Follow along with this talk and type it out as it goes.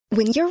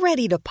When you're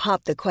ready to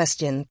pop the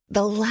question,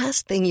 the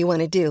last thing you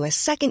want to do is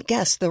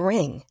second-guess the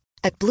ring.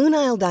 At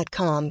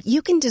BlueNile.com,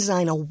 you can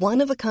design a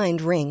one-of-a-kind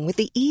ring with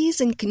the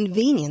ease and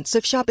convenience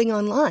of shopping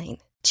online.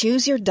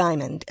 Choose your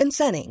diamond and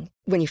setting.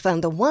 When you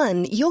find the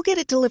one, you'll get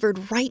it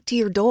delivered right to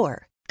your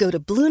door. Go to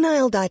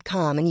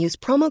BlueNile.com and use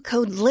promo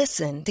code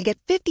LISTEN to get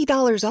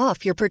 $50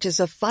 off your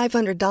purchase of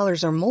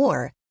 $500 or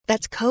more.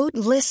 That's code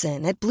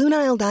LISTEN at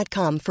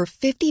BlueNile.com for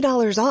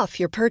 $50 off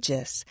your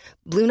purchase.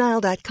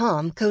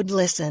 BlueNile.com, code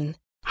LISTEN.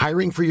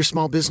 Hiring for your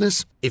small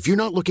business? If you're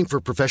not looking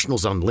for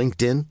professionals on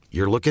LinkedIn,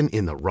 you're looking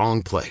in the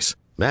wrong place.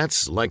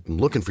 That's like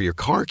looking for your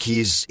car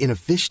keys in a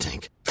fish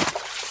tank.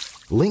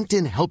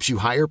 LinkedIn helps you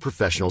hire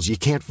professionals you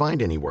can't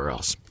find anywhere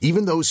else,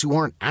 even those who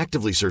aren't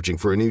actively searching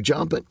for a new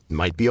job but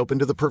might be open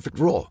to the perfect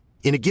role.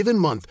 In a given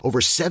month, over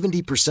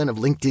 70% of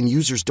LinkedIn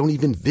users don't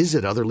even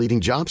visit other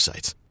leading job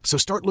sites. So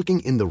start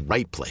looking in the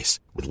right place.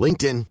 With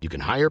LinkedIn, you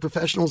can hire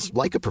professionals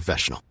like a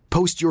professional.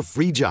 Post your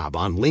free job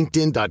on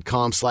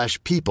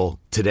linkedin.com/people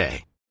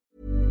today.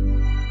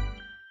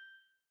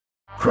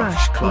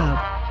 Crush Club.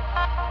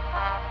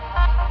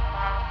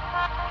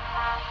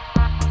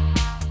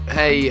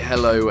 Hey,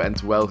 hello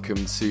and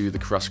welcome to the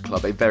Crush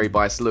Club, a very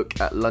biased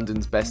look at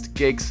London's best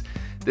gigs.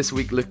 This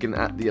week looking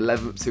at the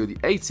 11th to the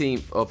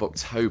 18th of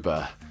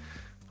October.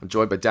 I'm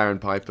joined by Darren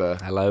Piper.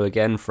 Hello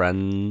again,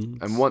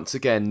 friends. And once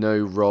again, no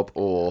Rob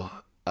Orr.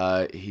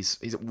 He's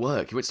at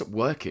work. He won't stop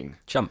working.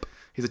 Chump.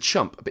 He's a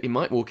chump, but he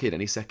might walk in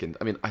any second.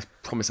 I mean, I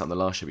promised that on the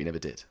last show, but he never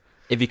did.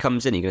 If he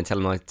comes in, you're going to tell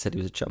him I said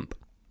he was a chump.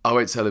 I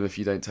won't tell him if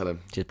you don't tell him.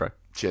 Cheers, bro.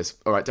 Cheers.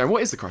 All right, Darren,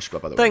 what is the Crush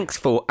Club, by the way? Thanks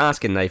for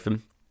asking,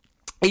 Nathan.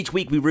 Each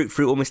week we root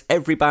through almost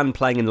every band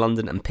playing in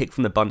London and pick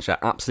from the bunch our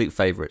absolute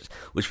favourites,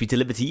 which we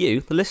deliver to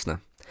you, the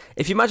listener.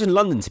 If you imagine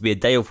London to be a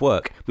day of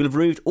work, we'll have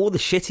removed all the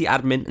shitty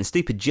admin and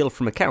stupid Jill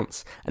from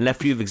accounts and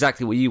left you with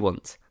exactly what you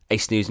want. A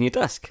snooze in your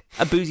desk,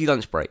 a boozy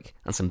lunch break,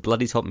 and some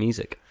bloody top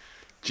music.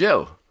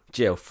 Jill.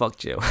 Jill, fuck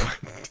Jill.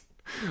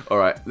 All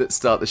right, let's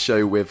start the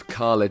show with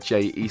Carla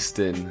J.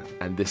 Easton,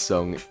 and this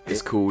song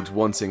is called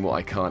Wanting What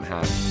I Can't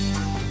Have.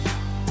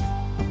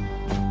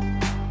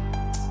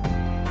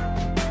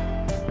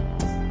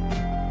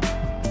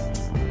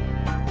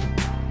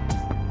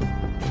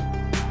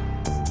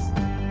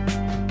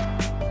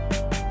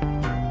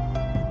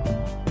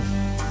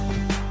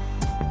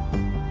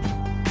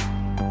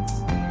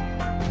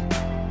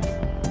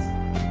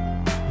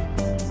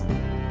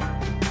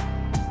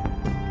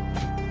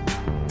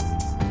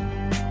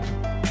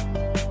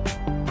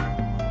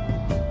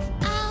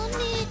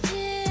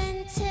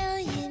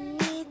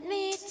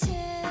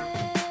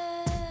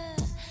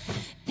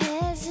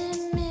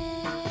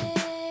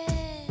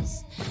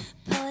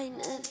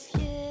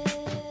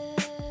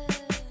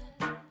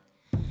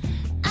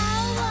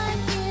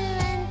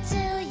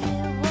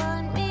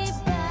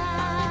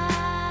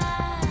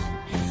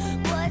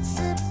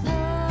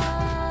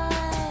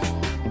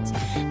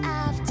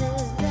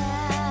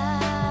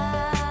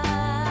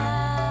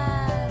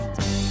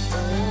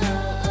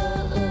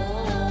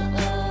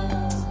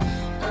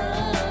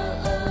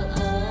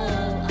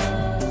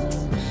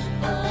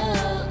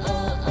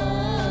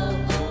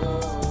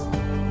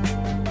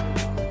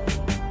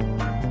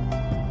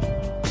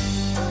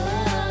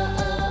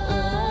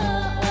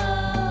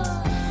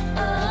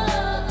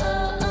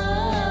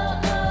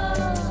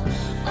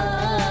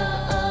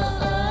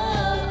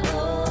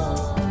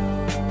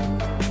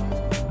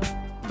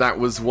 That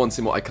was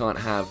Wanting What I Can't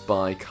Have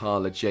by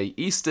Carla J.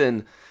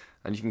 Easton,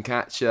 and you can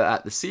catch her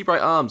at the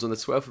Seabright Arms on the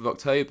 12th of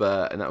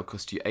October, and that will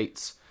cost you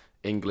 £8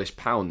 English.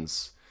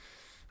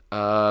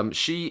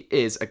 She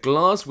is a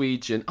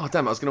Glaswegian. Oh,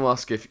 damn it, I was going to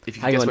ask if you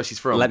can guess where she's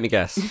from. Let me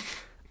guess.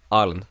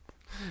 Ireland.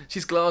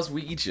 She's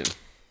Glaswegian.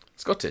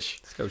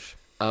 Scottish. Scottish.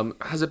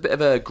 Has a bit of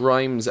a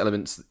Grimes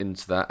element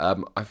into that.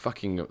 I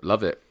fucking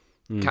love it.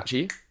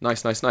 Catchy.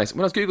 Nice. When I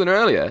was Googling her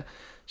earlier,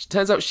 it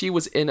turns out she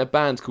was in a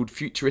band called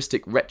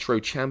Futuristic Retro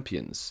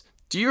Champions.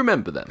 Do you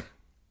remember them?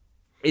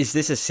 Is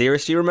this a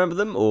serious do you remember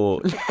them,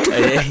 or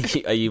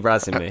are you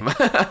razzing me?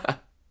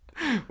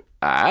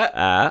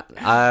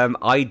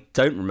 I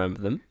don't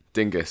remember them.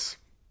 Dingus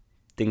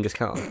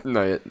can't.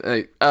 No.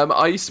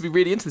 I used to be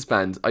really into this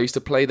band. I used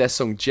to play their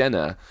song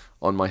Jenna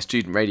on my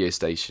student radio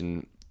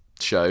station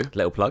show.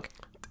 Little plug.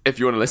 If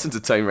you want to listen to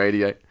Tone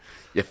Radio,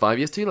 you're 5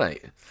 years too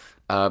late.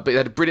 But they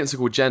had a brilliant song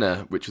called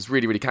Jenna, which was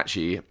really, really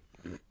catchy.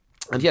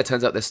 And yeah, it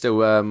turns out they're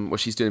still,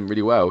 she's doing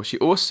really well. She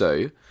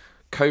also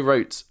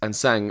co-wrote and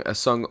sang a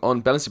song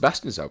on Belle and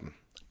Sebastian's album.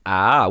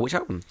 Ah, which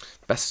album?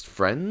 Best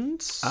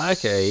Friends.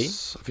 Okay. I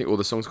think all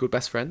the songs called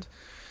Best Friend.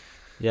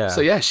 Yeah.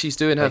 So yeah, she's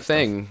doing her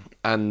thing,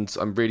 and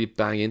I'm really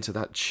banging into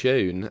that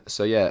tune.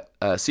 So yeah,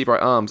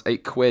 Seabright Arms,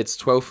 £8,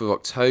 12th of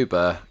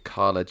October,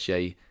 Carla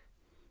J.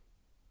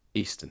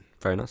 Easton.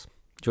 Very nice.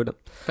 Enjoyed it.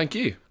 Thank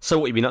you. So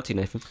what have you been up to,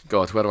 Nathan?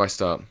 God, where do I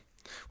start?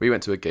 We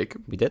went to a gig.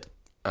 We did.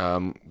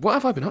 What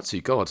have I been up to?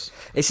 God.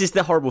 This is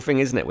the horrible thing,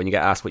 isn't it, when you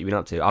get asked what you've been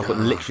up to? I've got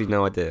literally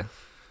no idea.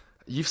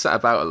 You've sat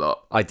about a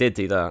lot. I did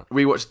do that.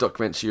 We watched a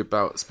documentary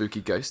about spooky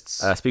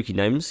ghosts. Spooky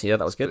Gnomes, yeah,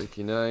 that was good.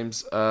 Spooky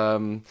Gnomes.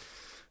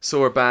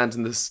 Saw a band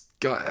in the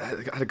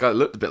had a guy that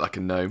looked a bit like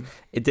a gnome.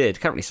 It did.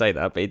 Can't really say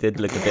that, but he did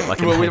look a bit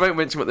like a Well, we gnome. won't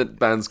mention what the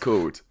band's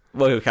called.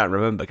 Well, we can't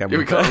remember, can we? Yeah,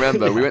 we can't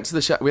remember. We went to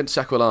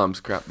Shackwell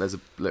Arms. Crap, there's a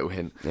little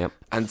hint. Yep.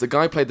 And the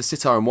guy played the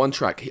sitar on one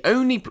track. He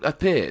only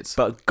appeared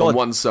But God on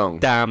one song.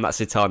 Damn, that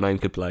sitar gnome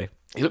could play.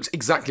 He looks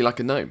exactly like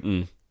a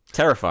gnome.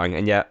 Terrifying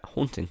and yet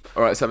haunting.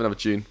 All right, let's have another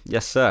tune.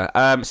 Yes, sir.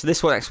 So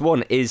this next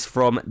one is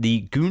from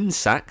the Goon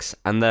Sax,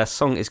 and their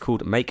song is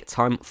called "Make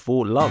Time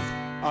for Love."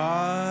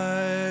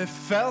 I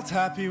felt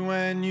happy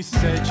when you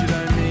said you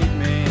don't need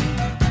me,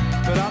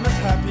 but I'm as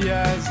happy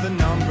as the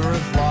number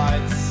of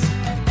lights.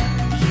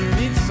 You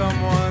need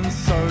someone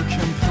so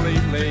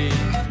completely,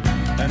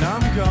 and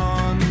I'm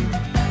gone,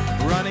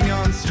 running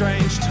on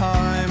strange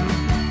time.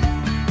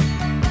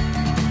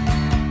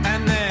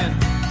 And then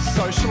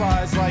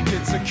socialize like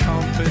it's a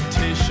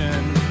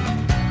competition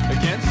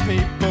against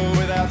people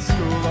without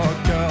school or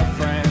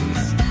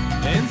girlfriends,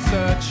 in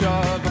search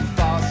of a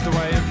faster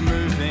way of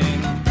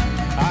moving.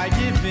 I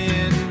give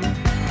in,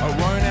 I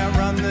won't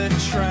outrun the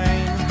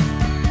train,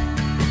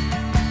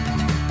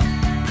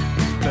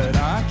 but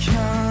I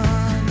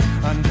can't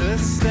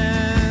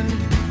understand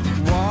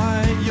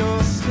why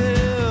you're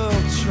still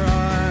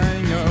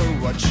trying. Oh,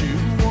 what you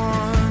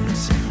want,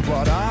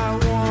 what I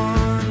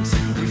want,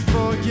 we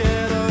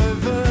forget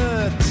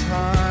over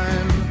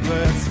time.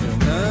 Let's feel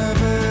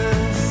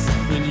nervous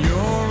in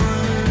your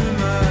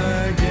room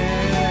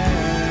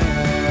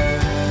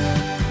again.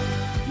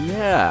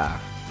 Yeah,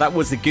 that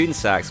was the Goon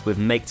Sax with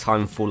 "Make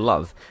Time for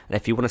Love," and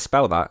if you want to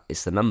spell that,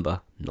 it's the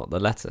number, not the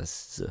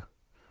letters.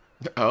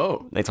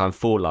 Oh, Make Time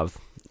for Love,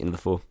 the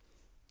 4.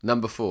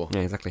 number 4.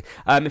 Yeah, exactly.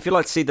 If you'd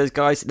like to see those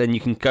guys, then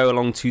you can go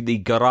along to the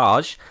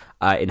Garage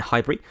in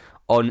Highbury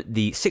on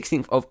the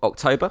 16th of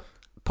October.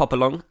 Pop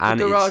along. And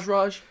The Garage it's,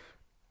 Raj.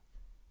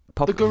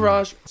 pop, The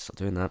Garage. Stop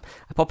doing that.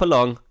 Pop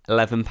along,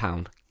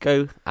 £11.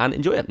 Go and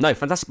enjoy it. No,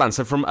 fantastic band.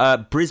 So from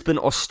Brisbane,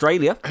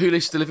 Australia, Who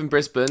used to live in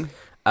Brisbane?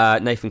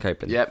 Nathan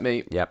Copeland. Yep,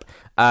 me. Yep.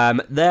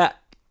 Their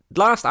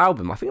last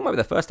album, I think it might be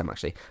their first time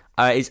actually,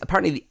 is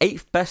apparently the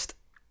 8th best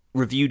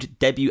reviewed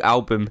debut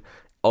album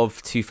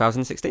of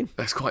 2016.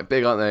 That's quite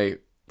big, aren't they?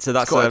 So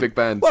that's quite a big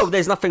band. Well,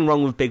 there's nothing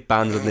wrong with big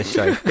bands on this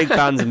show. Big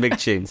bands and big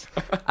tunes.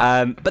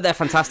 But they're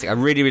fantastic. I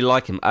really, really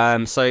like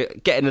them. So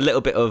getting a little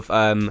bit of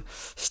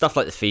stuff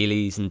like the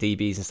Feelies and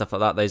DBs and stuff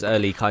like that, those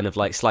early kind of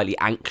like slightly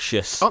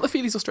anxious... Aren't the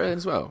Feelies Australian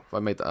as well? If I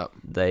made that up.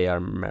 They are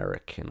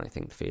American, I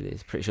think, the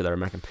Feelies. Pretty sure they're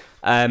American.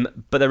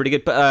 But they're really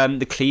good. But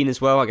the Clean as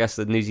well, I guess,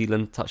 the New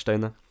Zealand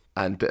touchstone there.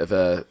 And bit of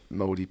a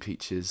Mouldy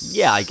Peaches.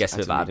 Yeah, I guess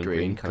with Adam Adam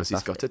Green kind of because he's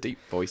stuff. got a deep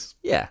voice.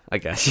 Yeah, I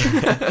guess.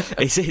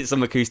 it's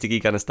some acoustic-y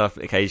kind of stuff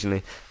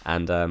occasionally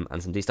and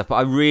some D stuff. But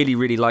I really,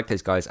 really like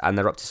those guys and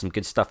they're up to some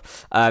good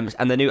stuff. And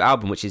their new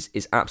album, which is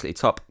absolutely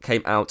top,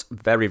 came out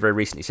very, very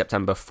recently,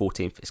 September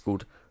 14th. It's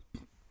called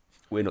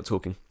We're Not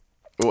Talking.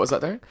 What was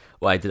that there?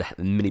 Well, I did a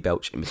mini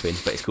belch in between,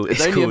 but it's called...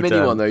 It's only a mini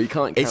one, though. You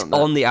can't count It's that.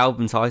 on the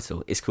album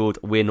title. It's called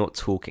We're Not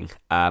Talking,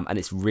 and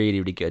it's really,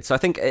 really good. So I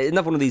think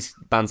another one of these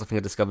bands I think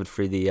I discovered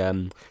through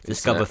the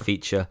Discover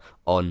feature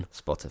on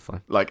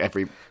Spotify. Like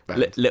every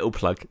band. Little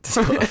plug to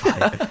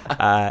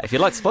Spotify. If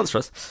you'd like to sponsor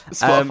us.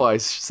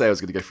 Spotify's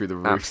sales going to go through the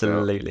roof.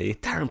 Absolutely.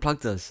 Darren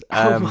plugged us.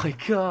 Oh my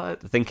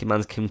God. The Thinking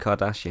Man's Kim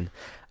Kardashian.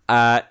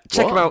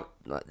 Check him out.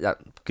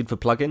 Good for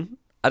plugging.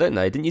 I don't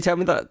know. Didn't you tell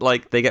me that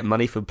like they get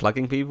money for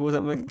plugging people or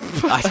something?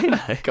 I don't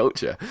know.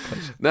 Culture.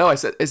 No, I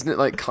said, isn't it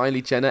like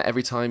Kylie Jenner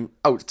every time...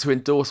 Oh, to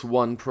endorse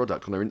one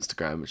product on her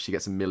Instagram, she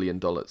gets $1 million.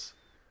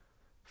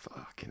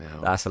 Fucking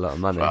hell. That's a lot of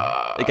money.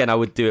 Again, I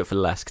would do it for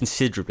less,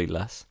 considerably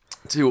less.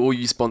 To all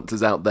you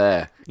sponsors out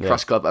there, Yeah.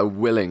 Crush Club are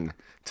willing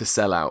to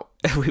sell out.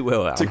 We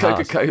will. To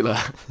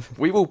Coca-Cola.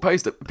 We will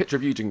post a picture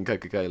of you drinking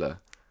Coca-Cola.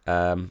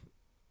 I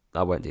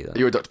won't do that.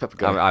 You're a Dr. Pepper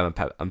guy. I'm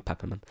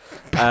Pepperman.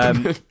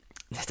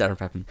 Darren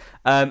Pepperman.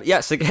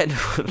 Yes, again.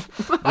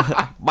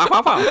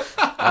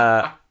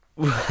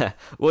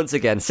 Once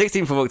again,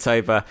 16th of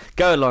October,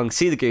 go along,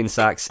 see the Goon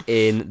Sax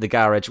in the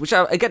Garage, which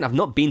I've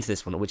not been to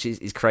this one, which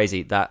is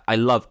crazy that I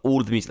love all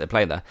of the music they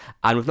play there,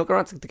 and we've not got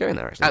around to go in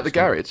there actually. At the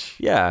Garage?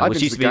 Yeah, I've which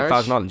been used to the be in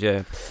Garage. Thousand Island,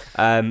 yeah.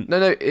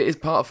 No, it is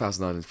part of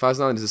Thousand Island.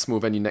 Thousand Island is a small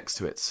venue next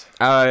to it.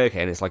 Oh,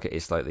 okay, and it's like the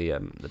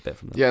bit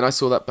from there. Yeah, and I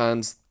saw that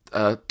band's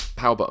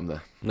Power Bottom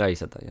there. No, you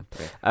said that, yeah.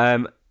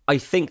 I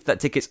think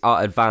that tickets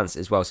are advanced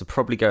as well, so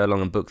probably go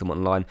along and book them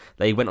online.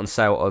 They went on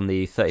sale on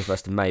the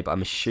 31st of May, but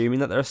I'm assuming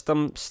that there are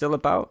some still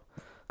about.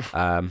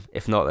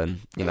 If not,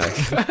 then, you know,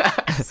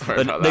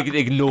 Sorry about they that. can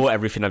ignore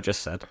everything I've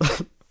just said.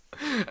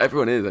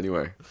 Everyone is,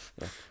 anyway.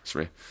 Yeah.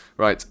 Sure.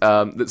 Right,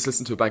 let's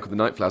listen to a band called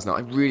the Nightflowers now. I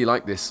really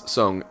like this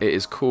song. It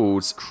is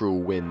called Cruel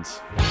Wind.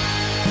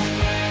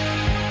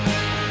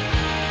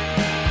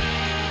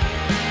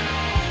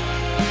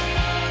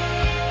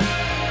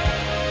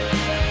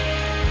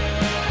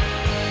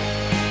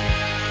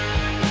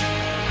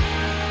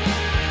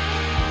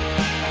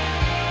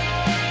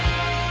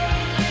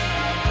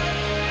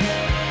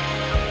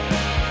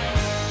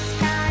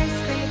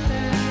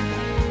 Skyscraper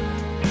blue,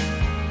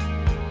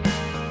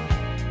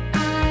 I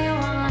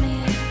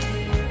wanted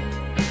to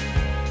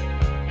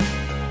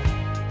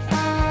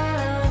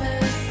follow the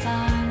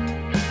sun.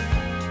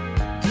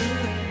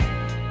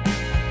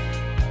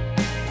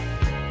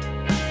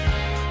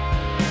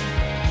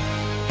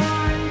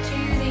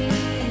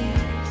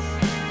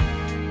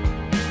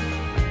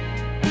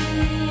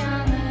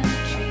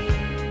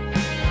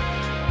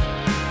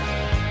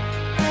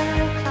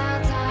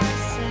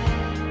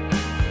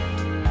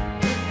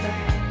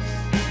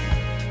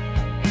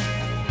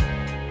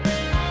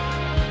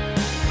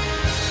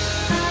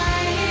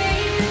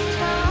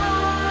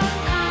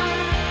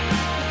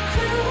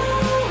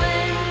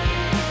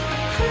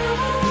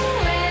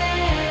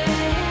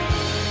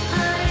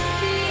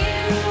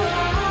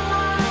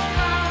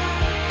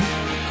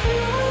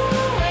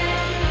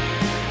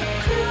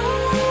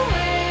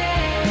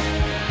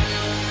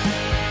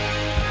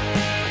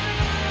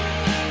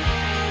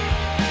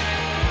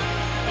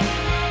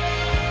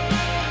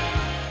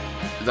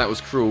 That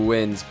was Cruel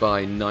Winds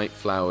by Night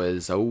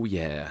Flowers. Oh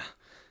yeah.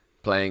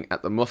 Playing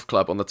at the Muff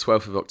Club on the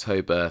 12th of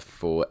October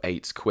for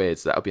 £8.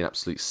 So that'll be an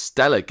absolute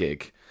stellar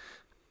gig.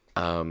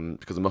 Because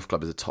the Muff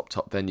Club is a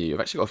top venue. I've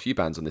actually got a few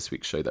bands on this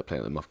week's show that play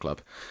at the Muff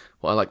Club.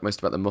 What I like most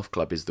about the Muff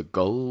Club is the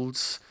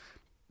gold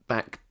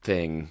back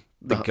thing.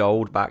 The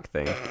gold back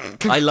thing.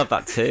 I love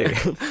that too.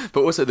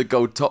 But also the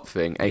gold top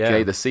thing, aka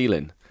Yeah. the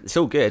ceiling. It's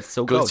all good. It's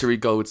all gold. Glittery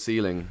gold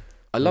ceiling.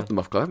 I love the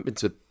Muff Club. I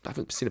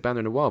haven't seen a band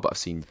in a while, but I've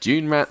seen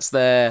Dune Rats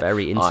there.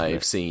 Very intimate.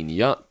 I've seen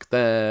Yuck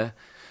there.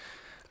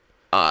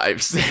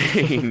 I've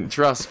seen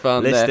Trust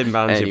Fund Listing there.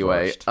 bands you've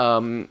Anyway, watched.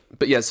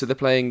 but yeah, so they're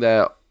playing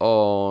there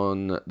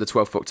on the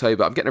 12th of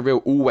October. I'm getting a real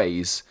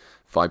Always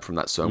vibe from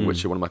that song,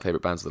 which are one of my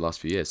favourite bands of the last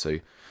few years. So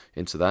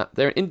into that.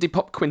 They're an indie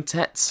pop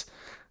quintet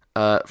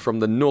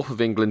from the north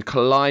of England,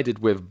 collided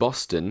with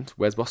Boston.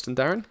 Where's Boston,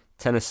 Darren?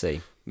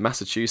 Tennessee.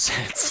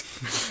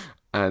 Massachusetts.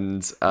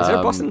 And Is there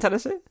a Boston,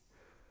 Tennessee?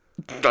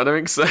 I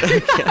don't think so.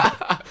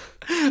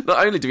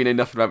 Not only do we know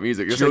nothing about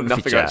music, we also know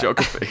Geography nothing about chat.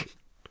 geography.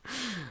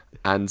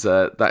 And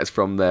that is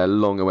from their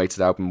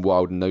long-awaited album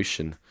Wild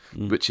Notion,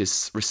 which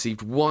has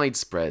received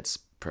widespread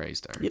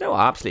praise. Darren. You know,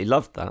 I absolutely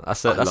loved that.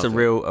 That's love a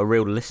it.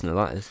 real listener.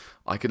 That is.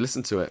 I could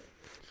listen to it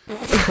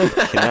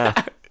Yeah,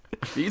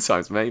 a few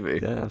times,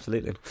 maybe. yeah,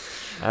 absolutely.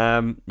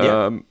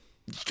 Yeah.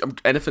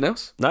 Anything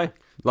else? No,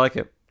 like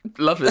it.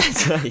 Love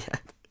it. Yeah.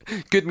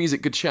 Good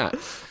music, good chat.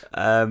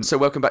 So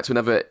welcome back to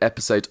another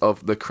episode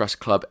of the Crush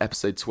Club,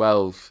 episode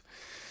 12.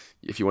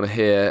 If you want to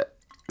hear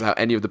about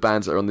any of the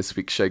bands that are on this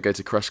week's show, go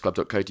to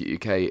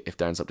crushclub.co.uk if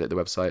Darren's updated the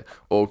website,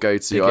 or go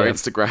to Dig our it.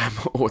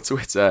 Instagram or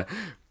Twitter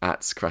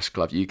at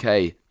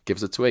crushclubuk. Give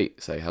us a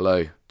tweet, say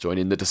hello, join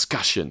in the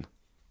discussion.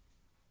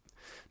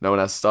 No one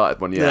has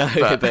started one yet,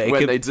 No, but but it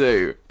when could- they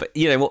do, But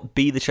you know what?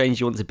 Be the change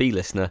you want to be,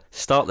 listener.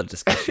 Start the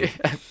discussion.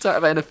 don't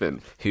have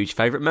anything. Who's your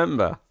favourite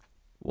member?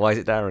 Why is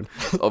it Darren?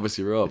 It's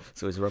obviously Rob.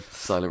 It's always Rob.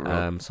 Silent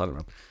Rob.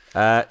 Silent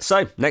Rob.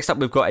 So next up,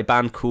 we've got a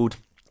band called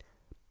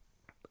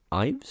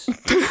Ives.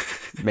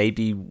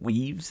 Maybe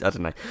Weaves. I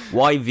don't know.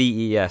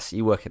 YVES.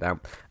 You work it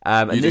out.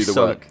 And You do this the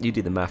song, work. You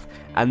do the math.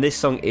 And this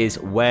song is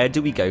 "Where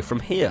Do We Go From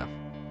Here."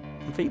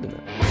 I'm feeling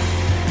it.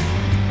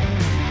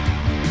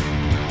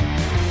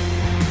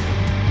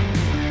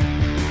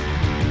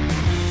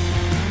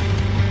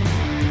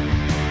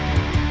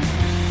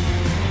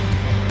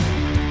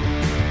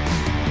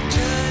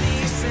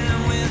 Journeys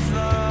in with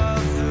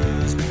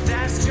others, but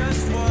that's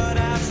just what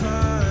I've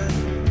heard.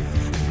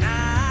 And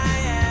I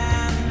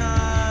am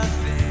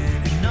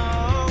nothing in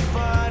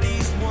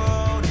nobody's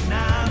world, and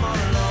I'm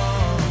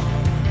alone.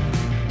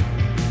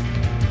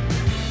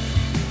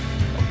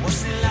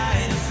 What's it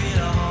like to feel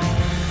at home?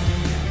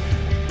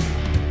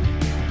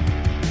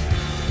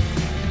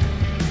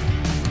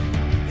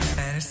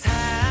 And it's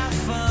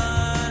half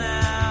an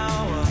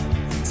hour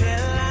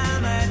till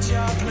I'm at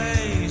your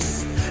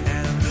place, and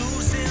I'm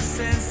losing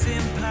sense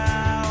in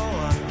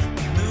power,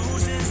 I'm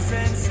losing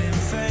sense in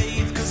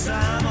faith, 'cause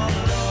I'm all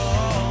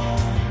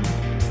alone.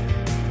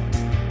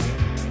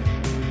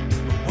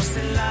 But what's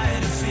it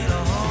like to feel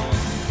at home?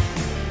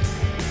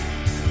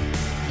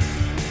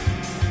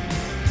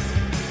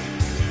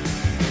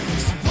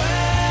 So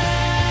where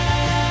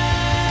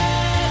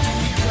do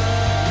we go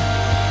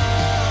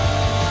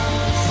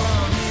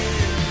from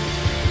here?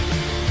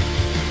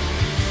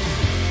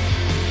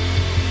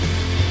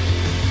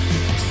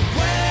 So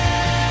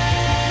where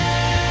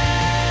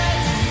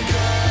do we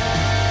go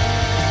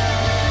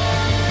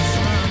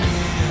from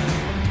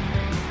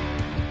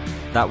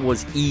here? That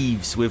was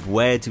Eves with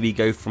 "Where Do We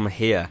Go From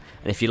Here?"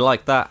 And if you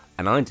like that,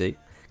 and I do,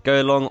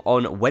 go along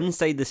on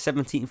Wednesday the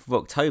 17th of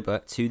October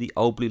to the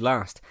Old Blue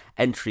Last.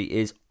 Entry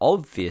is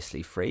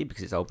obviously free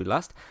because it's Old Blue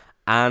Last.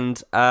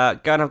 And go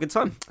and have a good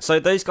time. So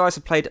those guys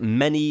have played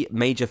many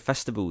major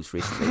festivals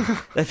recently.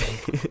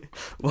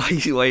 Why are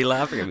you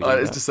laughing at me? like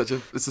It's that?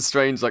 just it's a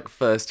strange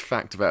first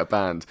fact about a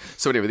band.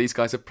 So anyway, these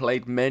guys have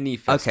played many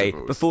festivals.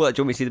 Okay, before that,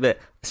 do you want me to see the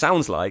bit?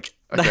 Sounds like...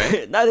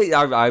 Okay. No,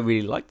 I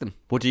really like them.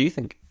 What do you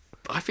think?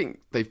 I think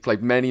they've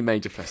played many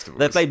major festivals.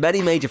 They've played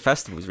many major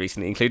festivals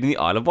recently, including the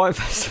Isle of Wight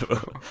Festival,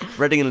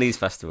 Reading and Leeds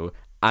Festival,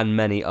 and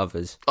many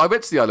others. I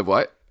went to the Isle of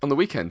Wight on the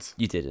weekend.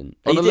 You didn't.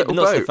 On you a did, little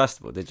but not to the boat.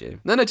 festival, did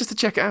you? No, just to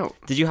check it out.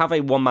 Did you have a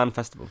one-man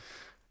festival?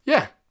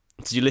 Yeah.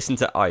 Did you listen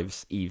to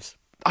Eves?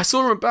 I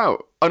saw them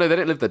about. Oh, no, they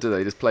don't live there, do they?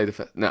 They just play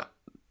the No.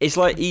 It's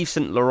like Yves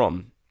Saint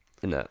Laurent,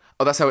 isn't it?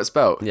 Oh, that's how it's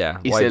spelled? Yeah.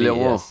 Yves Saint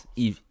Laurent.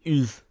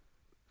 Yves.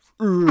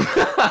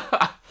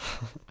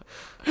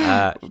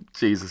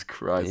 Jesus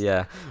Christ.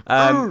 Yeah.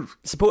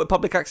 Supported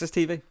Public Access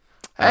TV.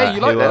 Hey,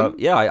 you like them?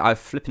 Yeah, I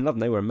flipping love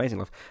them. They were amazing.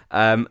 Love.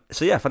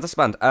 So yeah, fantastic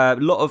band. A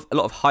lot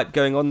of hype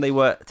going on. They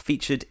were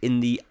featured in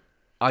the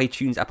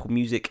iTunes Apple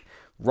Music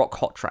Rock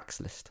Hot Tracks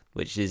list,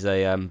 which is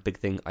a big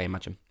thing, I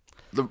imagine.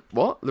 The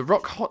what? The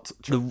Rock Hot?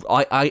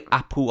 The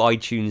Apple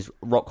iTunes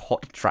Rock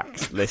Hot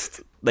Tracks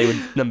list. They were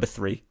number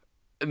 3.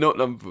 Not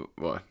number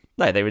one.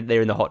 No, they were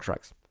in the Hot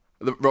Tracks.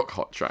 The Rock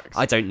Hot Tracks.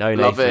 I don't know,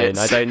 Love Nathan. it.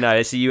 I don't know.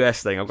 It's a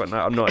US thing. I'm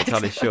not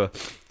entirely sure. Do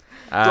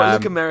I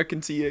look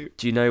American to you?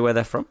 Do you know where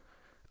they're from?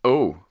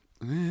 Oh,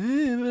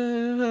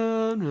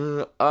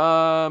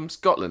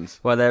 Scotland.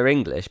 Well, they're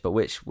English, but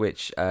which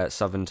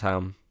southern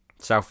town?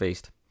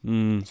 Southeast.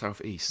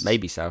 South East.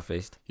 Maybe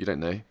southeast. You don't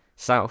know.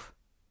 South.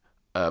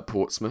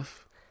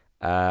 Portsmouth.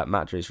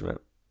 Matt Drew's from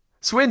it.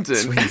 Swindon.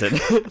 Swindon.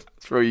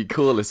 For all you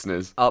cool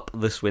listeners. Up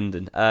the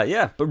Swindon.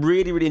 Yeah, but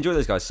really, really enjoy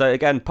those guys. So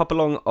again, pop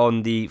along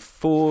on the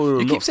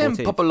You keep saying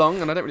pop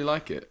along, and I don't really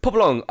like it. Pop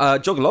along,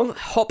 jog along,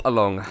 hop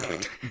along,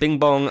 bing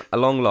bong,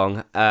 along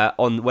long,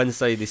 on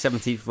Wednesday the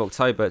 17th of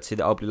October to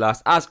the Old Blue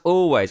Last. As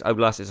always, Old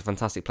Blue Last is a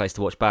fantastic place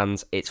to watch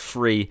bands. It's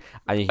free,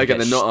 and you can Again,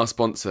 get they're not our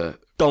sponsor,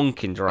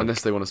 donking drunk.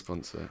 unless they want to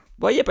sponsor.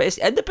 Well, yeah, but it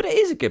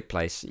is a good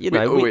place. You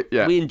know,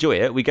 we enjoy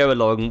it. We go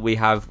along. We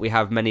have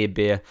many a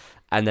beer,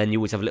 and then you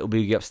always have a little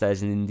boogie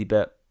upstairs in the indie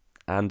bit.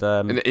 And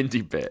in the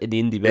indie bit.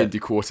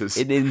 Indie quarters.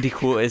 In the indie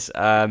quarters.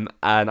 And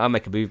I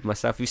make a move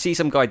myself. If you see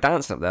some guy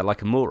dancing up there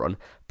like a moron,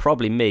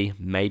 probably me,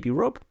 maybe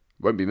Rob.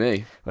 Won't be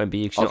me. Won't be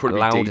you, 'cause I'll you're not probably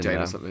allowed be in DJing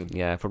there. or something.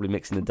 Yeah, probably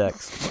mixing the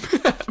decks.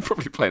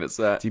 Probably playing at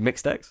set. Do you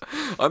mix decks?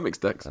 I mix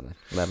decks. I don't know.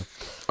 Whatever.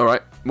 All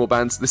right, more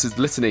bands. This is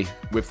Litany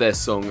with their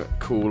song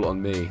 "Cool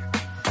on Me."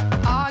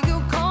 Are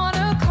you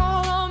gonna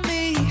call on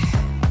me?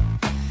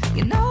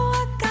 You know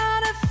I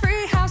got a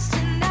free house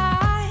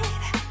tonight.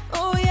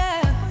 Oh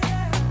yeah.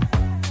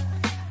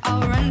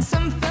 I'll rent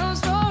some films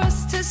for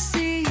us to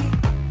see.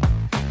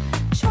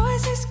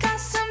 Choices got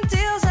some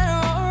deals that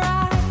are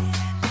alright.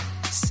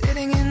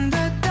 Sitting in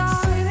the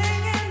dark,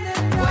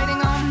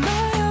 waiting on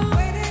my own.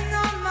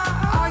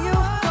 Are you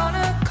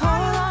gonna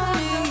call on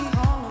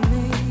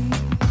me?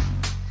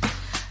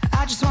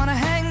 I just wanna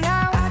hang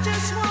out. I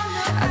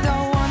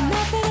don't want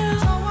nothing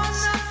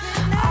else.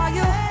 Are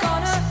you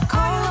gonna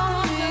call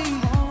on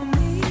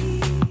me?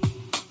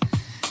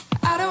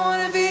 I don't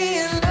wanna be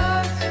in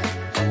love.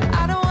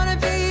 I don't wanna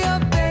be your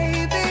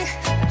baby.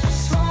 I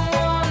just want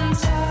one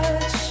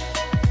touch.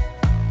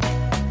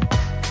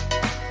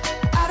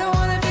 I don't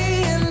wanna be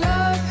in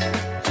love.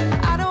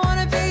 I don't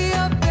wanna be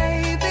your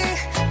baby.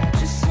 I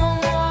just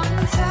want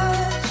one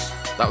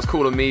touch. That was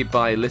 "Cool on Me"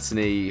 by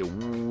Litany.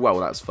 Well,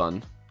 that's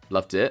fun.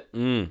 Loved it.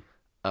 They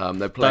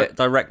play.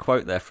 Direct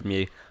quote there from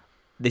you.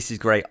 This is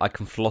great. I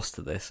can floss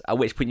to this. At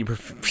which point you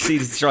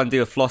proceeded to try and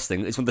do a floss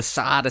thing. It's one of the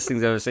saddest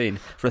things I've ever seen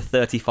for a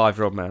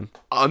 35-year-old man.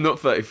 I'm not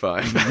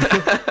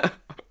 35.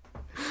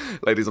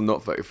 Ladies, I'm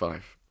not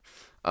 35.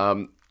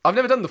 I've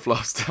never done the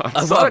floss dance.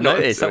 That's what I've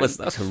noticed.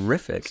 That's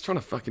horrific. Just trying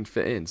to fucking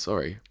fit in.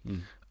 Sorry.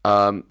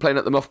 Playing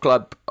at the Moth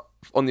Club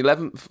on the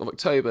 11th of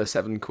October.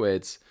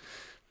 £7.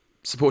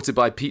 Supported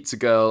by Pizza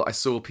Girl. I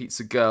saw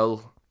Pizza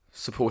Girl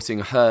supporting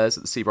Hers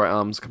at the Seabright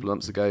Arms a couple of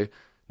months ago.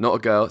 Not a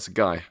girl, it's a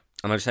guy.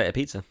 And I just ate a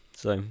pizza.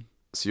 So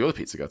you're the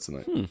Pizza Girl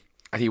tonight. And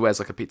he wears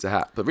like a pizza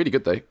hat. But really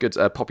good though. Good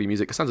poppy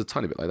music. It sounds a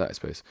tiny bit like that, I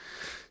suppose.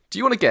 Do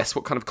you want to guess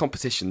what kind of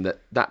competition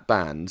that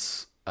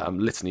band's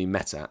Litany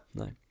met at?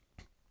 No.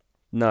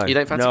 You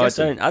don't fancy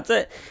guessing? I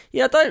don't.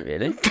 Yeah, I don't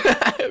really.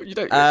 You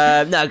don't?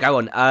 No, go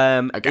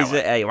on. Go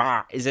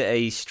Is it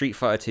a Street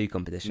Fighter 2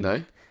 competition?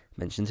 No.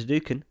 Mentioned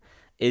Hadouken.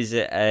 Is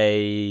it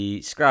a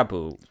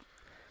Scrabble?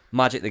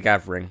 Magic the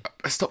Gathering?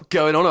 Stop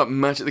going on about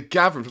Magic the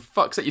Gathering, for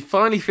fuck's sake. You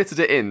finally fitted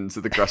it into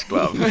the Crush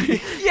Club.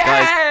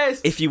 Yes!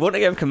 Guys, if you want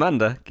to go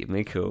Commander, give me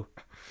a call.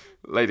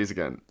 Ladies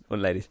again. Well,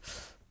 ladies.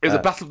 It was a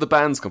Battle of the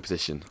Bands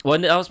competition. Well,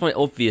 that was my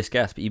obvious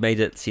guess, but you made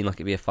it seem like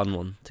it'd be a fun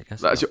one to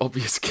guess. That's your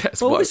obvious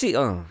guess. Well, Why? obviously,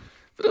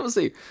 But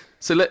obviously,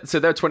 so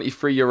they're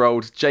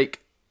 23-year-old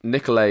Jake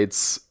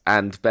Nicolaides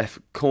and Beth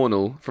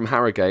Cornell from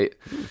Harrogate.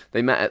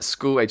 They met at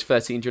school, age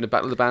 13, during a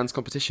Battle of the Bands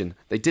competition.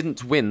 They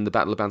didn't win the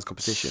Battle of the Bands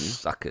competition.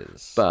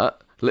 Suckers.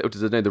 But little did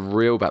they know the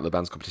real Battle of the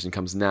Bands competition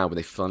comes now when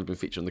they've finally been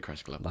featured on the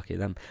Crash Club. Lucky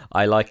them.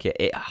 I like it.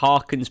 It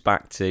harkens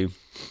back to...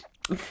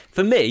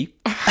 For me,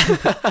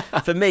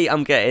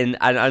 I'm getting...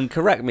 And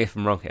correct me if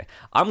I'm wrong here.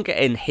 I'm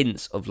getting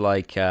hints of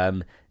like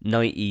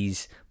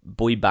 90s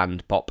boy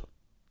band pop.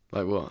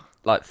 Like what?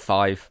 Like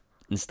Five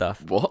and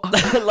stuff. What?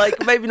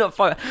 Like maybe not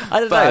Five. I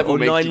don't Five know. will Or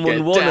make you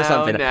 911 get or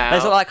something. down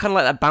There's now. like kind of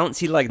like that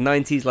bouncy like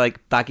 90s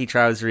like baggy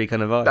trousery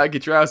kind of vibe. Baggy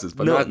trousers,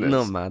 but not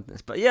madness.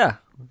 madness, but yeah.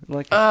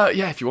 Like it.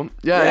 Yeah, if you want.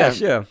 yeah,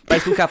 sure.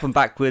 Baseball cap on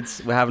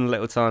backwards. We're having a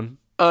little time.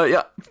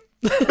 Yeah.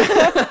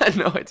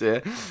 No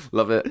idea.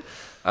 Love it.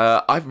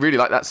 I really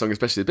like that song,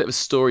 especially. A bit of a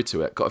story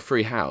to it. Got a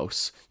free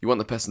house. You want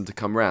the person to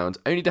come round,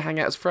 only to hang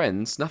out as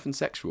friends. Nothing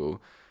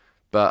sexual.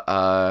 But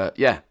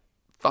yeah,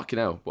 fucking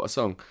hell, what a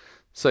song.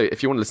 So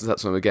if you want to listen to that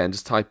song again,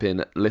 just type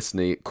in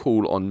 "Litany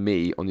Cool on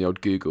Me" on the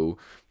old Google.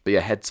 But yeah,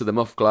 head to the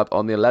Moth Club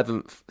on the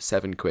 11th.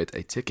 £7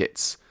 a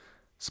tickets.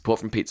 Support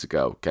from Pizza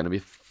Girl. Gonna be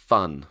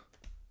fun.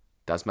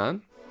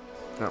 Dasman?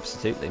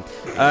 Absolutely.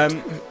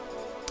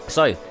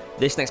 So,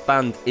 this next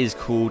band is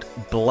called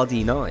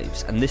Bloody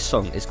Knives, and this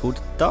song is called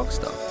Dark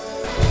Star.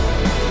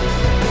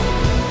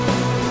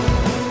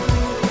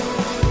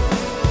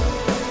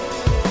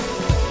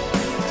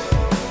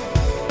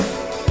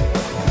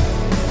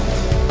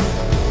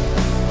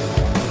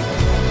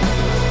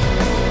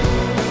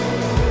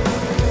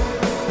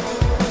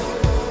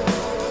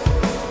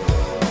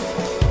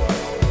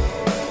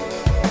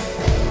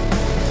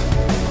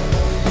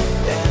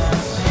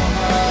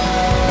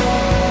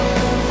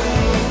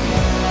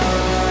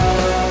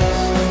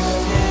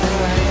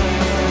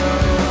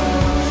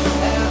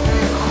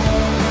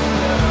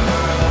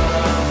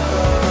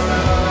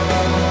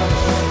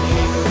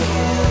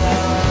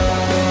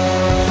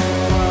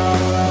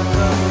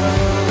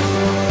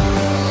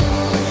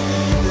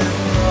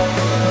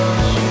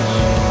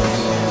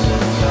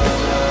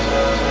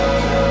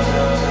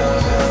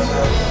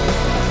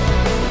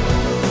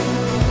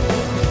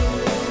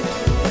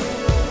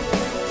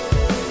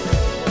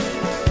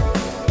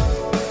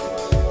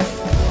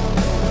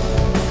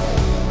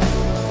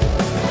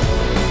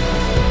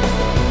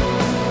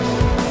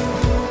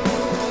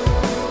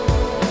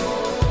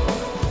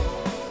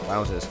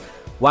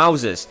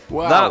 Wowzers.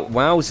 Wow.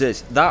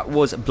 Wowzers. That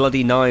was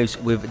Bloody Knives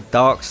with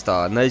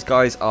Darkstar. And those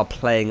guys are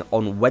playing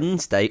on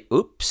Wednesday.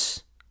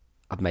 Oops.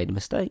 I've made a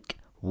mistake.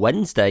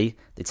 Wednesday,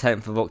 the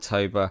 10th of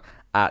October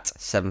at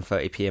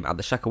 7:30pm at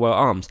the Shacklewell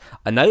Arms.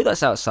 I know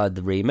that's outside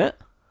the remit.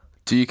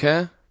 Do you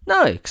care?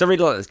 No, because I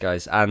really like those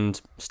guys.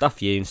 And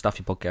stuff you and stuff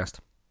your podcast.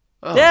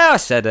 Oh, Yeah, I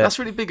said it. That's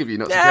really big of you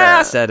not to care. Yeah,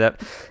 I said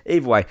it.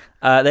 Either way,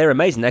 they're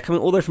amazing. They're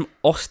coming all the way from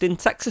Austin,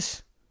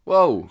 Texas.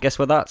 Whoa. Guess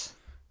where that's?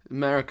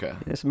 America.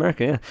 It's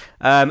America,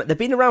 yeah. They've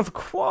been around for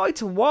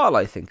quite a while,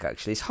 I think,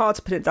 actually. It's hard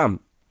to pin it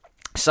down.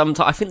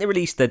 I think they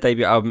released their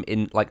debut album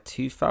in,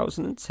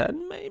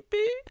 2010,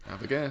 maybe?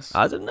 Have a guess.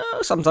 I don't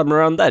know, sometime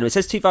around then. It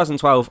says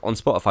 2012 on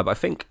Spotify, but I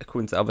think,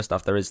 according to other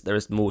stuff, there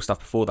is more stuff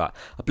before that.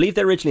 I believe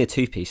they're originally a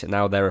two-piece, and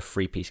now they're a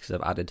three-piece because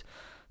they've added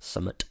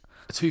Summit.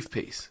 A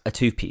toothpiece. A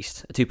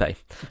two-piece. A toupee.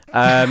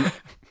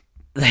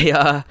 They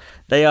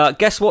are,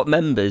 guess what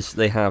members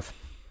they have?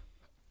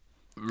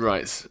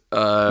 Right.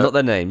 Not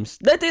their names.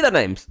 They do their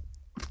names.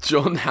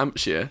 John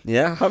Hampshire.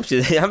 Yeah,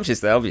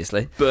 Hampshire's there,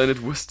 obviously. Bernard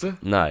Worcester.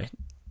 No.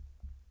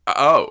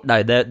 Oh.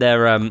 No,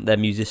 they're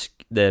music's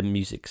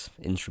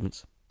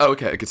instruments. Oh,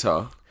 okay. A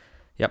guitar.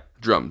 Yep.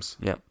 Drums.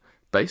 Yep.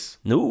 Bass.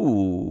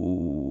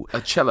 No.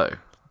 A cello.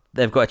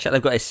 They've got a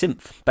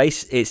synth.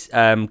 Bass, it's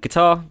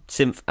guitar,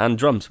 synth, and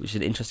drums, which is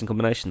an interesting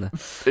combination there.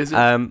 Is it?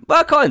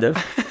 Well, kind of.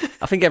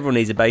 I think everyone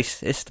needs a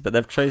bassist, but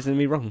they've chosen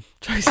me wrong.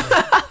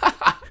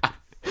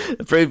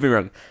 Proved me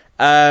wrong.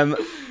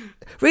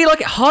 Really like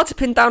it. Hard to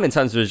pin down in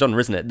terms of a genre,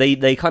 isn't it?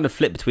 They kind of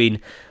flip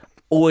between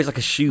always like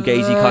a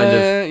shoegazy kind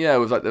of. Yeah,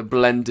 with like the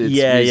blended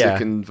music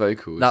and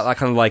vocals. That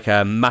kind of like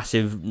a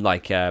massive,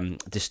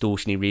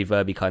 distortion-y,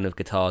 reverby kind of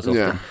guitars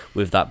often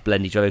with that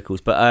blended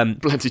vocals.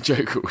 But blended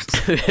vocals.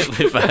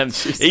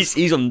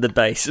 he's on the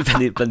bass,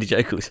 blended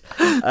vocals.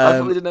 I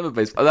thought they didn't have a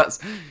bass.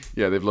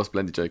 They've lost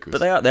blended vocals.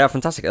 But they are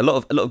fantastic. A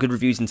lot of good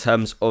reviews in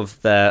terms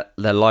of their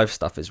live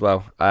stuff as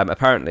well.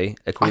 Apparently,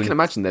 I can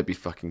imagine they'd be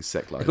fucking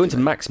sick live. According to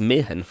Max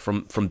Meehan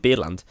from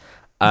Beerland.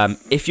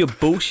 If you're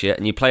bullshit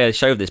and you play a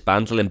show of this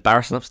band, they'll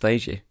embarrass and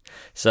upstage you.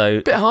 So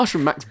a bit harsh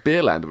from Max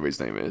Beerland, whatever his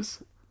name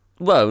is.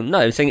 Well,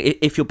 no, saying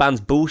if your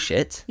band's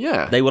bullshit,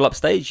 they will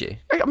upstage you.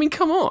 I mean,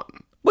 come on.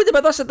 Wait,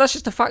 but that's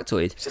just a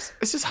factoid.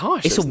 It's just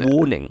harsh. It's a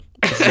warning.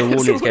 It's a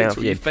warning it's going out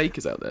for you.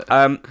 Fakers out there.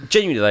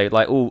 Genuinely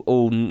though,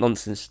 all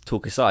nonsense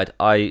talk aside,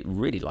 I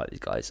really like these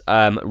guys.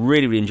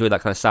 Really enjoy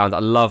that kind of sound. I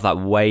love that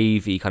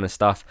wavy kind of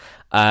stuff.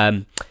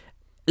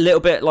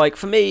 Little bit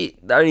for me,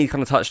 the only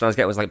kind of touchdown I was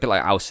getting was a bit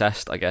like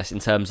Alcest, I guess, in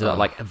terms of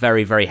that a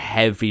very, very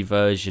heavy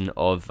version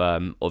of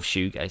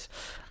shoegaze.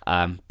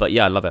 But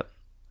yeah, I love it.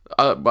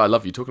 I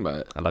love you talking about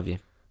it. I love you.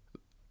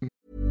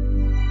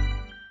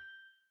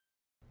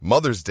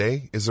 Mother's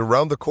Day is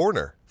around the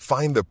corner.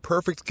 Find the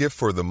perfect gift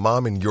for the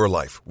mom in your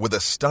life with a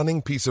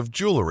stunning piece of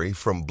jewelry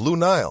from Blue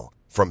Nile.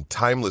 From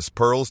timeless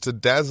pearls to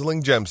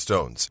dazzling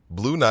gemstones,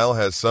 Blue Nile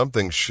has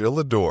something she'll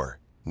adore.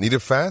 Need it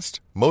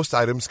fast? Most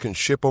items can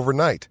ship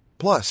overnight.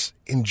 Plus,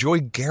 enjoy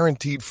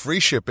guaranteed free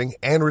shipping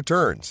and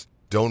returns.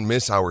 Don't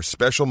miss our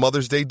special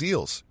Mother's Day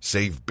deals.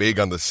 Save big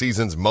on the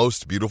season's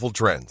most beautiful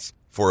trends.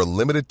 For a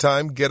limited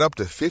time, get up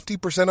to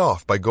 50%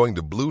 off by going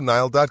to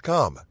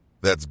BlueNile.com.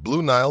 That's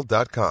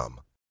BlueNile.com.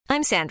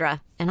 I'm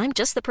Sandra, and I'm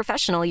just the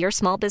professional your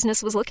small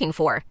business was looking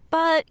for.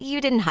 But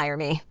you didn't hire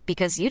me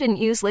because you didn't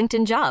use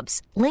LinkedIn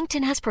Jobs.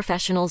 LinkedIn has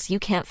professionals you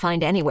can't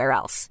find anywhere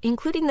else,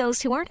 including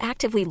those who aren't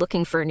actively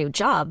looking for a new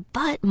job,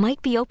 but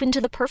might be open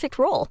to the perfect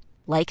role,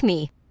 like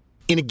me.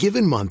 In a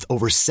given month,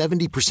 over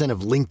 70%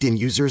 of LinkedIn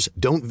users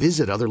don't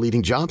visit other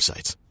leading job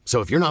sites. So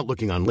if you're not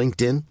looking on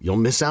LinkedIn, you'll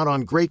miss out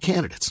on great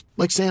candidates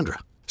like Sandra.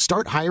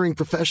 Start hiring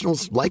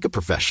professionals like a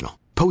professional.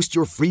 Post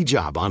your free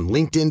job on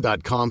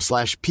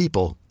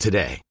linkedin.com/people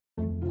today.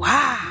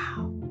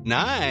 Wow.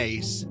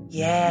 Nice.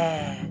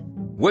 Yeah.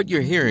 What you're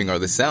hearing are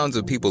the sounds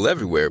of people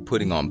everywhere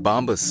putting on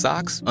Bombas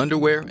socks,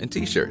 underwear, and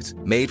T-shirts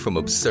made from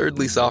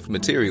absurdly soft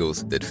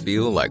materials that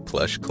feel like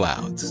plush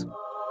clouds.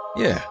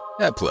 Yeah,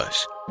 that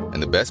plush.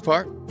 And the best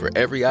part? For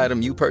every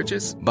item you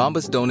purchase,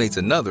 Bombas donates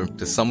another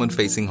to someone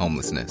facing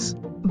homelessness.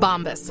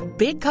 Bombas.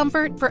 Big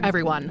comfort for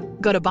everyone.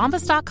 Go to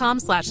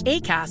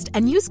bombas.com/ACAST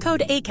and use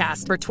code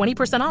ACAST for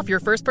 20% off your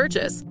first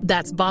purchase.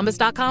 That's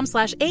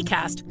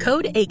bombas.com/ACAST.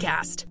 Code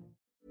ACAST.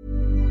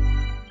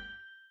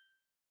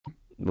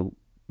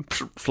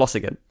 Floss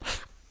again.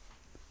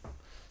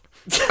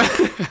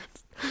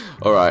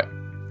 All right.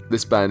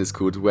 This band is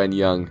called When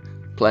Young.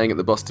 Playing at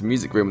the Boston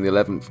Music Room on the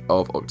 11th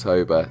of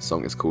October.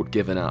 Song is called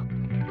Given Up.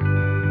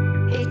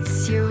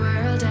 It's your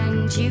world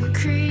and you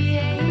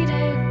create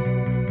it.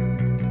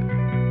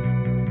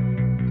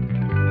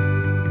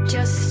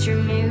 Just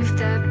remove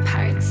the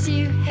parts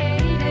you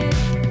hated.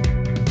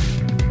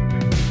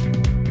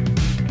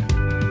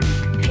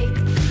 Pick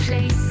the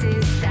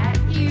places that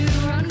you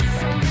run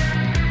from.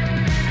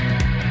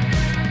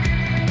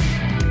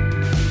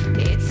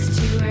 It's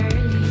too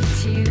early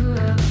to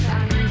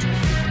abandon.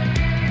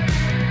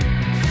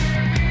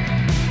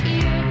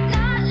 You're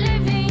not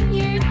living,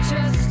 you're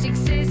just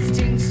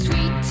existing.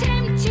 Sweet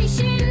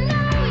temptation,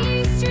 no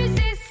use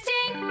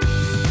resisting.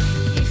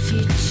 If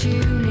you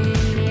tune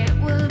in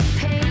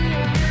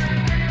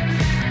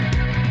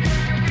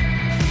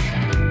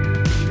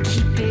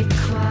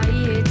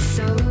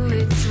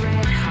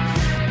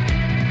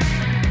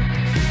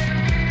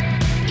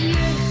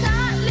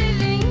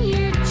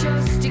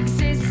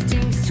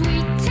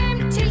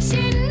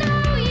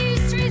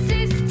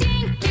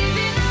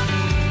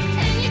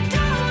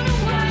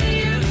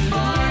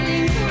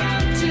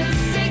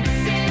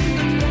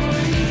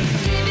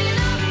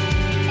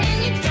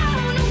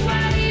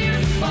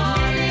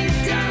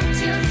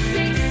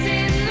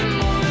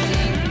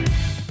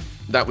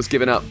That was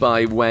given up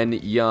by Wen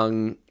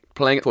Young,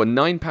 playing it for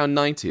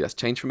 £9.90. That's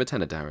changed from a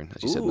tenner, Darren,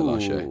 as you said in the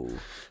last show.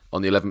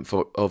 On the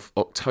 11th of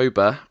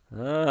October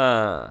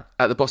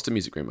at the Boston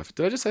Music Room.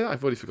 Did I just say that?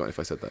 I've already forgotten if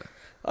I said that.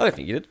 I don't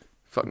think you did.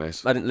 Fuck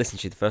knows. I didn't listen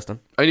to you the first time.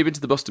 Only been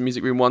to the Boston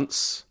Music Room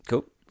once.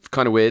 Cool.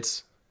 Kind of weird.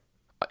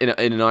 In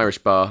an Irish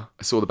bar.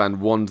 I saw the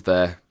band Wand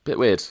there. Bit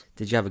weird.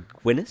 Did you have a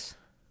Guinness?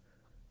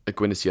 A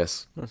Guinness,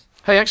 yes. Nice.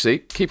 Hey, actually,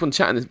 keep on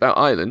chatting about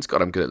Ireland.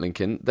 God, I'm good at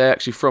linking. They're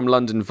actually from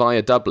London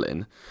via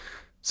Dublin.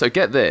 So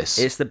get this.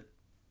 It's the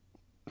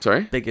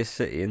Sorry? biggest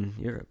city in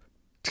Europe.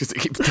 Because it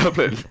keeps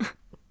Dublin.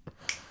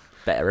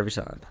 Better every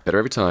time. Better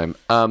every time.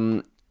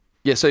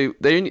 Yeah, so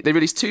they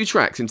released 2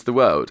 tracks into the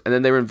world, and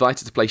then they were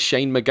invited to play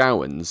Shane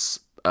MacGowan's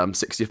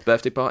 60th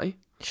birthday party.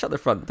 Shut the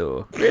front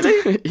door.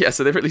 Really? Yeah,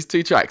 so they released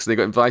 2 tracks, and they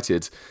got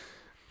invited,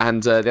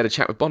 and they had a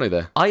chat with Bono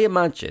there. I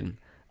imagine...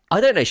 I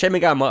don't know, Shane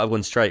MacGowan might have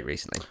gone straight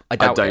recently. I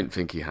don't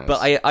think he has.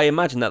 But I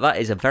imagine that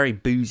is a very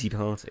boozy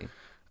party.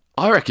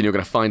 I reckon you're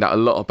going to find out a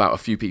lot about a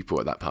few people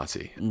at that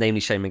party.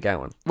 Namely Shane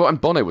MacGowan. Well, and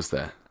Bono was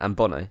there. And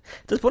Bono.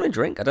 Does Bono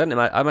drink? I don't know.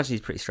 I imagine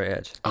he's pretty straight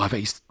edge. Oh, I bet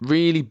he's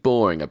really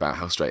boring about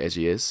how straight edge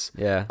he is.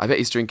 Yeah. I bet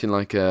he's drinking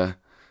like a...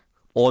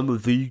 I'm a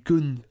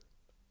vegan.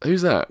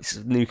 Who's that? It's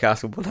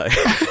Newcastle Bono.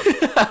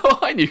 Oh,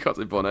 hi,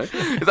 Newcastle Bono. Is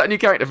that a new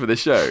character for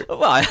this show?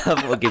 Well,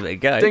 I'll give it a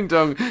go. Ding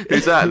dong.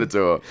 Who's that at the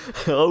door?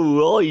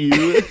 Oh, are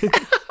you?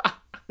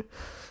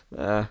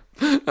 But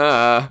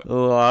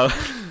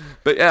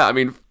yeah, I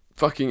mean,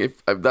 fucking,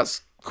 if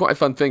that's quite a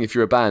fun thing if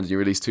you're a band and you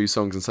release 2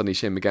 songs and suddenly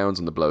Shane MacGowan's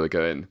on the blower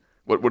going,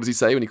 what does he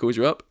say when he calls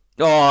you up?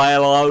 Oh,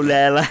 hello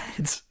there,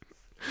 lads.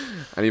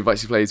 And he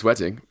invites you to play his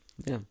wedding.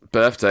 Yeah.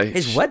 Birthday.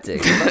 His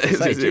wedding?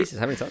 Jesus,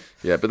 how many times?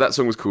 Yeah, but that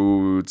song was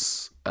called...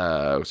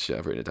 shit,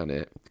 I've written it down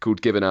here.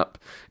 Called Given Up.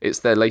 It's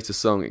their latest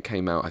song. It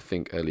came out, I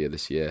think, earlier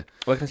this year.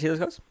 Where can I see those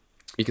guys?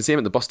 You can see them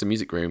at the Boston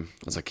Music Room,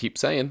 as I keep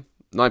saying.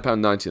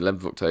 £9.90, 11th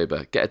of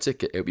October. Get a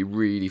ticket. It'll be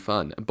really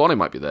fun. And Bono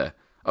might be there.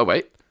 Oh,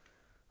 wait.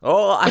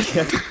 Oh,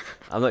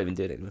 I'm not even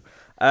doing it anymore.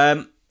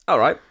 All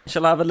right.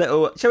 Shall we have a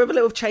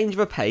little change of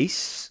a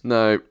pace?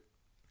 No.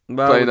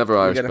 Well, play another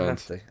Irish gonna band.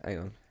 Have to. Hang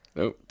on.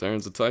 Oh,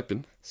 Darren's a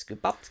typing.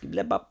 Skip up.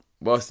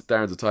 Whilst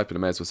Darren's a typing, I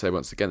may as well say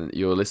once again that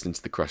you're listening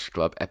to the Crush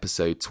Club,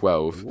 episode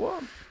 12.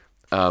 What?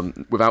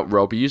 Without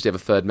Rob, we usually have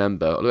a third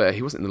member. Although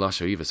he wasn't in the last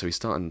show either, so I'm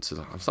starting to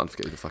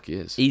forget who the fuck he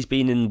is. He's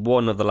been in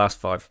one of the last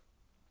 5.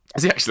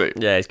 Is he actually?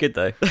 Yeah, he's good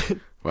though.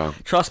 Wow.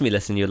 Trust me,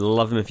 listen, you'd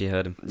love him if you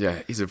heard him.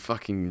 Yeah, he's a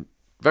fucking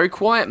very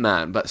quiet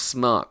man, but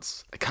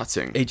smart,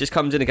 cutting. He just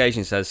comes in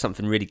occasionally and says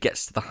something really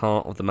gets to the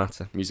heart of the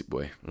matter. Music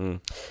boy.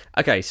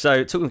 Okay,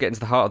 so talking of getting to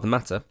the heart of the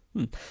matter,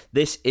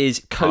 this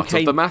is Cocaine... Heart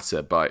of the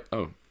Matter by...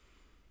 Oh.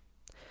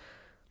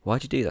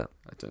 Why'd you do that?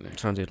 I don't know. I'm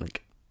trying to do a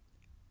link.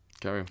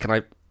 Carry on. Can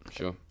I...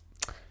 Sure.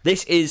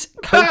 This is...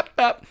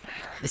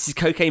 This is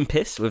Cocaine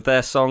Piss with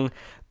their song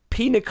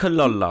Pina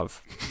Colada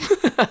Love.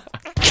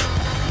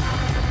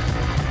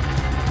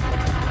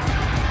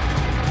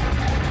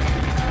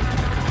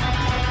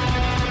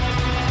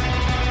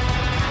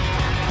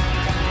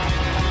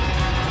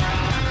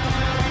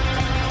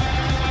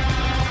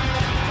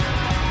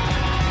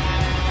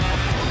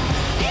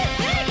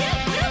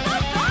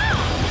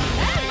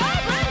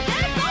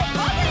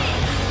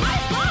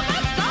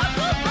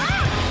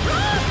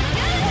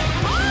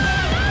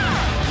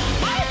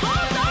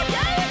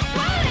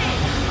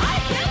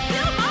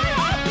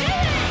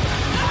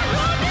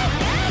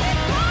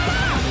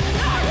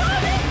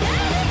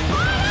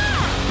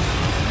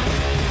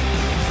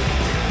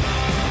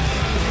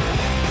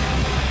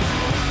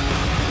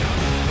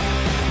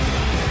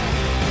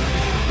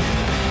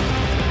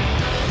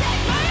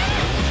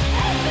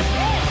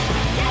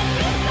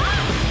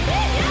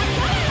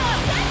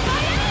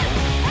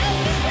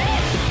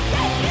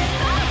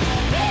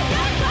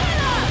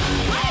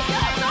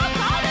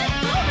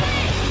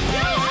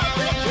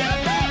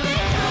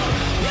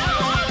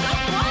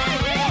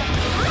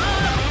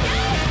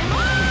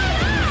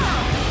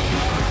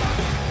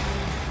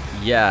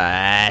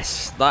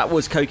 Yes, that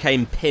was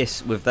Cocaine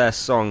Piss with their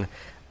song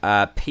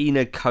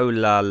Pina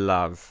Colada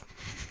Love.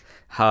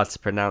 Hard to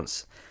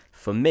pronounce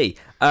for me.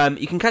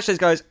 You can catch those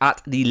guys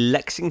at the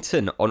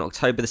Lexington on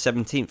October the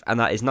 17th, and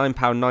that is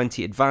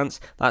 £9.90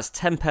 advance. That's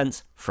 10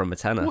 pence from a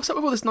tenner. What's up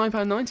with all this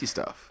 £9.90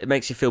 stuff? It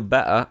makes you feel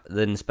better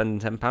than spending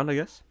 £10, I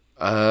guess.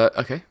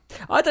 Okay.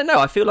 I don't know.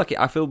 I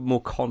feel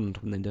more conned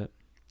when they do it.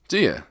 Do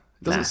you? It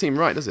doesn't seem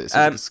right, does it? It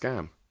seems like a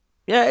scam.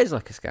 Yeah, it is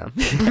like a scam.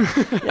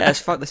 Yeah, it's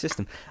fuck the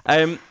system.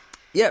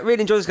 Yeah,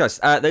 really enjoy those guys.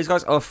 Those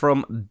guys are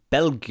from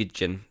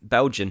Belgian,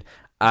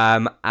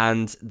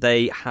 and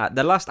they had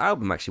their last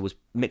album actually was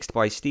mixed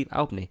by Steve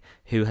Albini,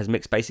 who has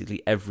mixed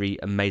basically every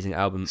amazing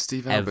album.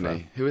 Steve ever.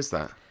 Albini, who is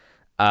that?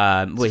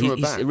 Well,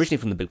 he's originally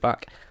from the Big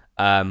Black,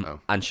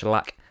 and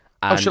Shellac.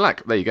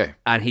 Shellac. There you go.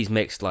 And he's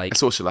mixed like I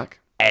saw Shellac.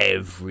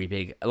 Every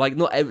big, obviously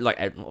not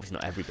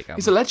every big album.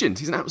 He's a legend.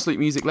 He's an absolute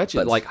music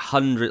legend. But like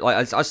 100,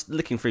 I was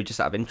looking through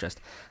just out of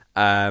interest.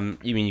 You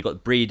mean you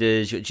got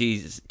Breeders, you got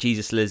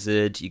Jesus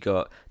Lizard, you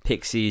got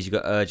Pixies, you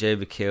got Urge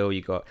Overkill,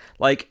 you got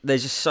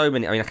there's just so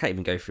many. I mean, I can't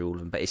even go through all of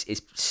them, but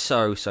it's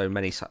so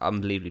many, so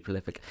unbelievably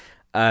prolific.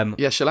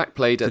 Yeah, Shellac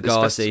played at this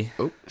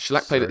Fugazi.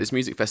 Shellac played at this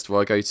music festival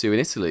I go to in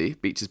Italy,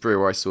 Beaches Brew,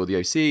 where I saw the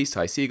OCs,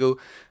 Ty Segall,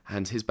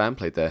 and his band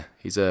played there.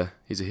 He's a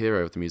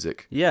hero of the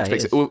music. Yeah, Which he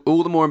makes is. it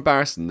all the more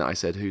embarrassing that I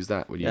said, "Who's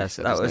that?" when you Yes,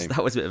 said that his was name.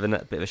 that was a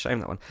bit of a shame,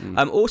 that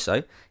one.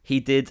 Also, he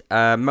did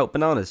Melt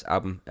Bananas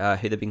album,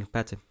 who they've been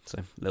compared to. So,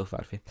 little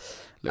fact for you.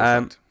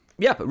 Little fact.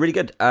 Yeah, but really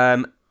good.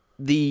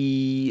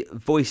 The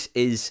voice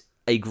is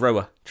a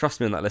grower. Trust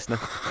me on that, listener.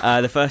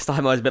 The first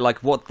time I was a bit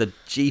like, what the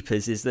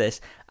jeepers is this?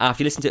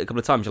 After you listen to it a couple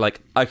of times, you're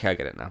like, okay, I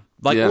get it now.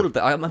 Like Yeah. all of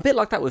that. I'm a bit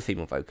like that with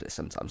female vocalists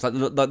sometimes, like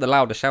the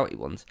louder, shouty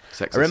ones.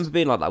 Sexist. I remember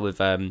being like that with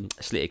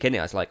Sleater Kinney.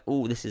 I was like,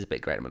 oh, this is a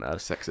bit great on my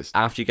nerves. Sexist.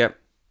 After you get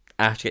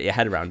your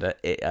head around it,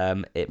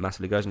 it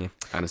massively goes on you.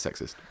 And a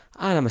sexist.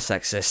 And I'm a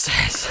sexist.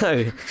 So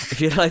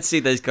if you'd like to see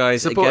those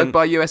guys Supported again,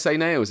 by USA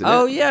Nails, isn't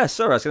oh it? yeah,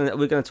 sorry, we're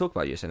going to talk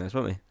about USA Nails,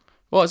 weren't we?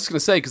 Well, I was just going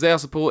to say, because they are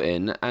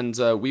supporting, and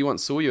we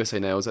once saw USA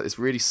Nails at this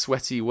really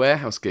sweaty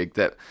warehouse gig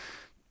that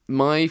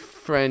my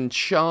friend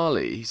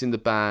Charlie, he's in the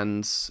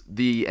band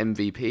The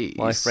MVPs.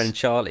 My friend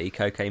Charlie,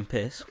 Cocaine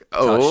Piss.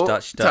 Oh,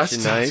 touch,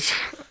 you know.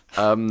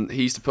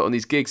 He used to put on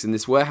these gigs in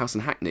this warehouse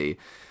in Hackney.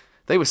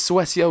 They were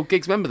sweaty old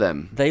gigs, remember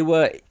them? They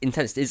were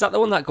intense. Is that the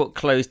one that got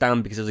closed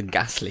down because there was a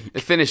gas leak?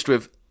 It finished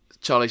with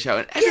Charlie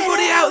shouting,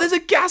 "Everybody out, there's a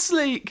gas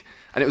leak!"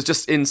 And it was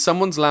just in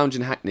someone's lounge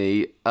in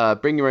Hackney,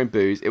 bring your own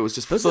booze. It was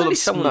just full of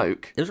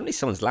smoke. It wasn't really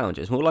someone's lounge.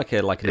 It was more like an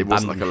It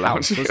wasn't like a abandoned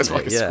lounge. house, It was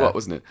like a Yeah. squat,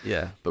 wasn't it?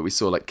 Yeah. But we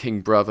saw like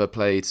King Brother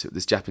played,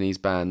 this Japanese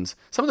band.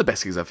 Some of the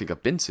best gigs I think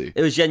I've been to.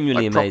 It was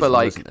genuinely like amazing, proper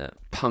like wasn't it?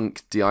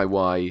 punk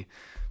DIY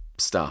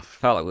stuff.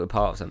 Felt like we were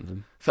part of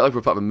something. Felt like we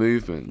were part of a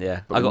movement.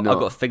 Yeah. but I we're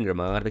got not. a finger in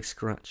my eye. I had a big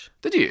scratch.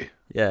 Did you?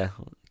 Yeah.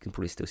 You can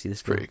probably still see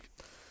this. Freak.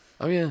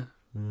 Oh yeah.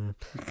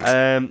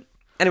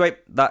 Anyway,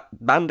 that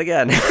band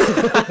again.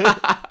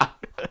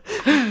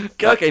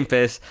 Cocaine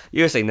Piss,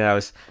 USA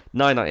Nails,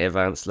 £9.90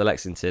 advance, the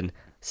Lexington,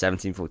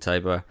 17th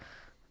October.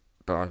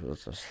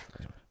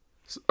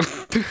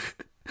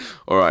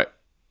 All right.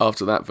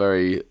 After that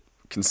very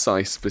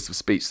concise bit of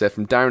speech there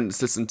from Darren,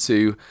 let's listen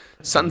to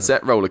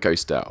Sunset Roller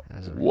Coaster.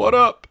 What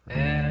up?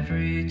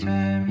 Every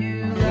time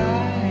you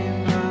lie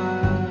in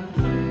my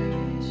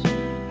place,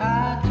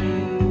 I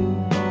do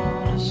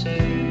wanna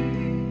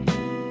say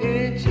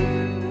it to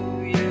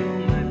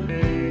you, my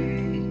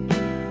babe.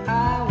 I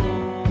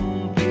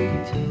won't be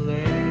too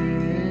late.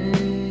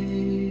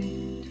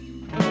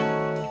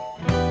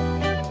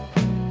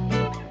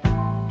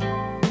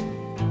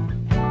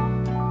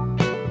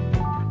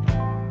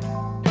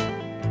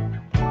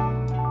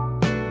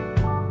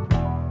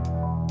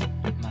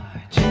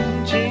 My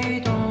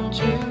Gingy, don't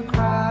you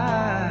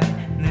cry.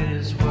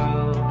 This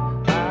world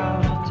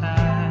out of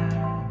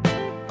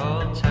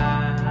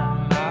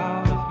time,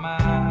 out of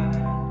mind.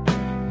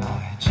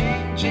 My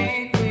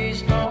Gingy,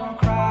 please don't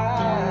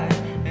cry.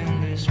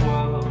 In this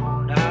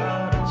world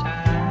out of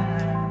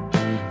time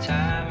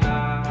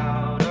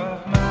out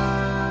of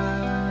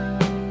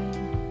mind,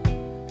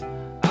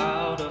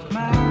 out of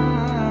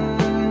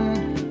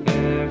mind.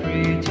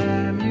 Every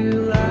time you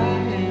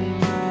lie in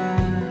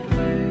my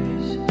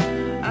place,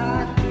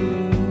 I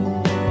do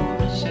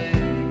wanna say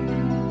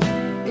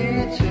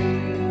it to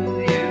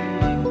you,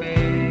 my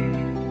babe.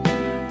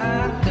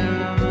 I'm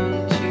down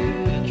to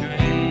the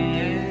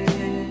drain.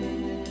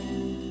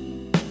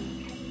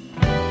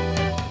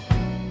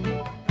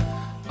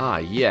 Ah,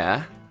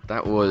 yeah.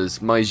 That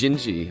was My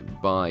Jinji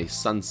by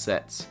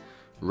Sunset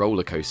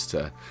Roller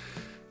Coaster.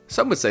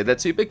 Some would say they're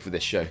too big for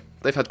this show.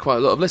 They've had quite a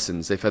lot of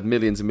listens. They've had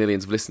millions and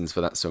millions of listens for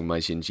that song, My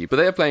Jinji. But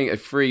they are playing a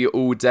free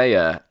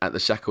all-dayer at the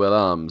Shackwell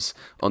Arms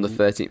on the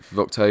 13th of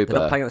October.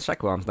 They're not playing at the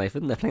Shackwell Arms,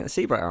 Nathan. They're playing at the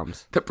Seabright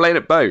Arms. They're playing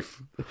at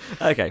both.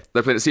 Okay.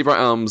 They're playing at Seabright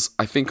Arms,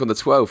 I think, on the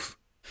 12th.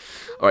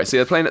 All right, so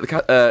they're playing at the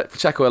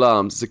Shackwell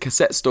Arms. It's a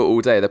cassette store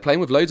all day. They're playing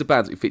with loads of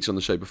bands that we featured on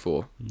the show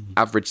before.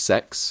 Average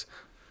Sex.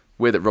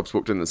 Weird that Rob's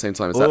walked in at the same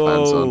time as that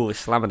band's on. Oh,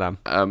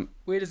 Slamadam.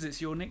 Weird as it's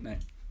your nickname.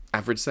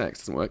 Average Sex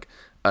doesn't work.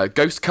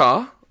 Ghost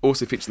Car,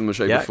 also featured on the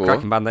show Yeah, before.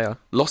 cracking band they are.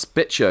 Lost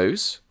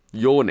Bitchos,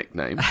 your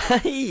nickname.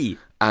 Hey!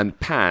 And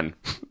Pan,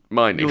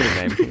 my Your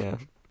nickname. nickname, yeah.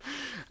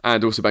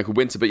 And also a band called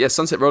Winter. But yeah,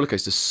 Sunset Roller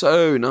Coaster,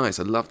 so nice.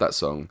 I love that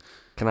song.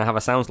 Can I have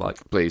a sounds like?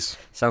 Please.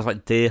 Sounds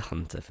like Deer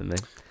Hunter for me.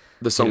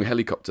 The song Yeah.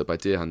 Helicopter by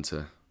Deer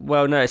Hunter.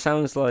 Well, no, it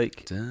sounds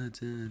like... It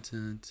sounds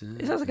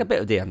like a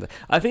bit of Deer Hunter.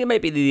 I think it may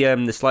be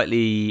the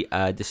slightly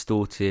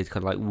distorted,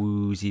 kind of like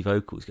woozy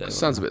vocals going on. It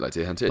sounds a bit like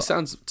Deer Hunter. It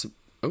sounds...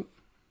 Oh. I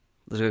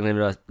was going to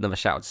give another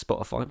shout out to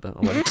Spotify, but I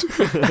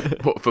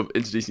won't. What, for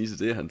introducing you to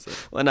Deer Hunter?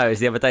 Well, no, it was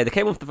the other day. They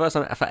came off the first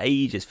time for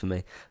ages for me.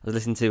 I was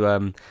listening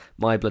to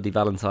My Bloody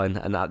Valentine,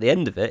 and at the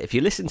end of it, if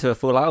you listen to a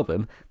full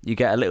album, you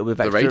get a little bit of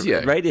The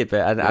extra radio.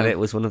 bit, and it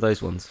was one of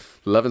those ones.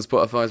 Loving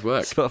Spotify's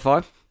work.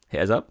 Spotify, hit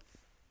us up.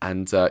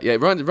 And yeah,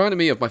 it reminded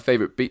me of my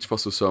favourite Beach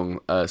Fossil song,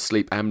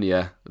 Sleep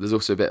Amnia. There's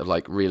also a bit of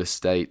like Real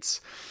Estate.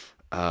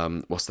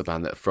 What's the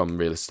band that from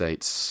Real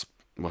Estate?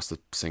 What's the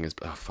singers?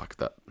 Oh, fuck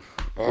that.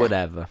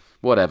 Whatever.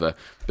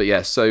 But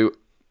yeah, so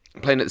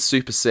playing at the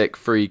super sick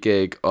free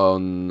gig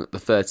on the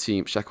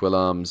 13th, Shackwell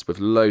Arms, with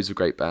loads of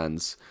great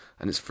bands.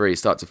 And it's free. It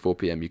starts at 4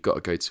 p.m. You've got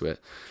to go to it.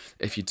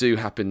 if you do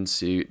happen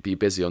to be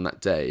busy on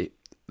that day,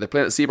 they're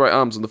playing at Seabright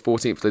Arms on the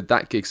 14th.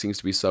 That gig seems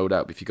to be sold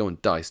out. But if you go on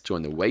Dice,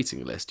 join the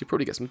waiting list, you'll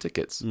probably get some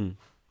tickets.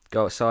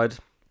 Go outside,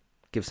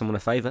 give someone a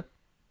favour.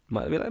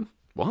 Might be them.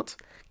 What?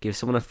 Give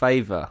someone a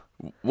favour.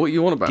 What are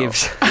you on about?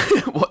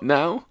 What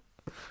now?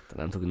 I don't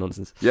know, I'm talking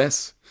nonsense.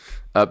 Yes.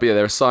 But yeah,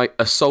 they're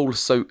a soul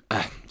psych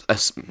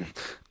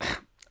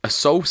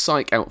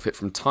outfit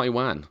from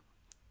Taiwan.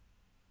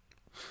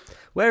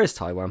 Where is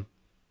Taiwan?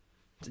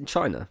 It's in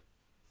China.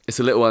 It's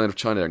a little island of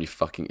China, and you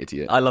fucking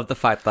idiot. I love the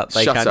fact that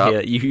they Shut can't up.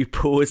 hear. You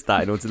paused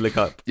that in order to look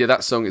up. Yeah,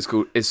 that song is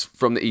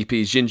from the EP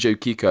Jinjo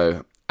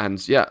Kiko,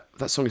 and yeah,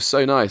 that song is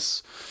so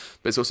nice.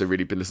 But it's also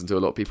really been listened to a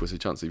lot of people, so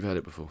chances you've heard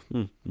it before.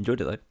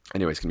 Enjoyed it though.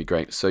 Anyway, it's going to be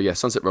great. So yeah,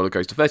 Sunset Roller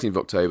Coaster, 13th of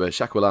October,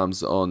 Shackwell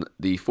Arms on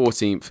the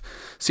 14th,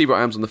 Seabright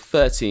Arms on the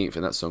 13th,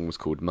 and that song was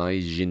called My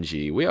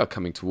Jinji. We are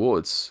coming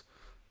towards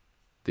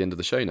the end of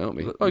the show now, aren't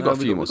we? We've got a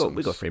few more songs.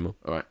 We've got 3 more.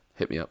 All right,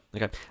 hit me up.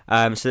 Okay.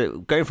 So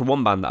going from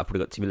one band that I've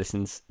probably got too many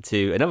listens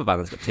to another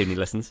band that's got too many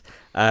listens.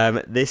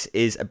 This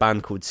is a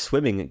band called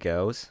Swimming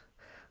Girls,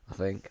 I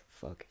think.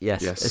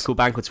 Yes. It's called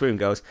Band called Swimming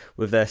Girls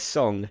with their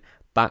song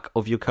Back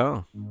of Your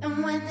Car.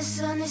 And when the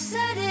sun is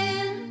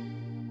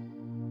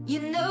setting, you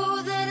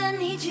know that I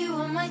need you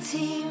on my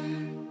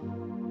team.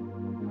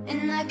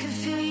 And I can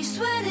feel you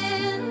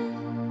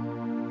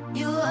sweating.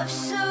 Your love's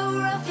so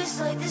rough, it's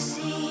like the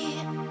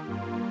sea.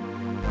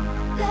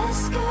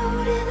 Let's go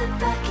to the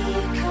back of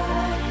your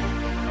car.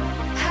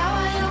 How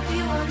I hope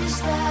you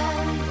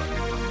understand.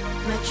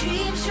 My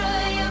dreams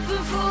dry up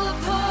and fall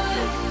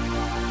apart.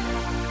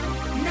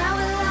 Now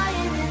we're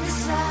lying in the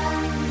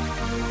sand.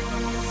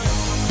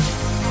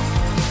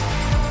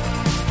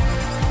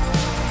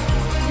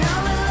 Now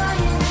we're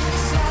lying in the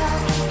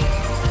sand.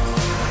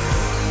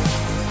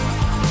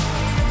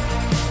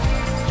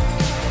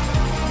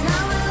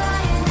 Now we're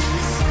lying in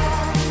the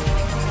sand.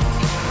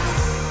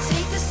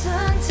 Take the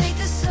sun, take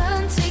the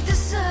sun, take the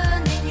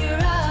sun in your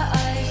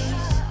eyes.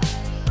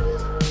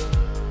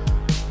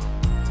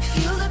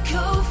 Feel the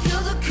cold,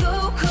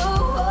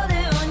 cold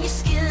water on your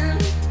skin.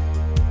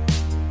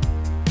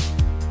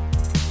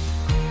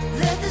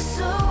 Let the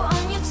soul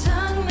on your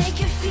tongue make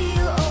you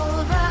feel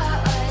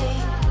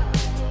alright.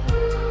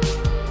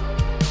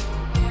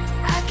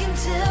 I can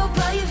tell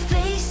by your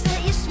face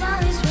that your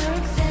smile is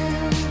wearing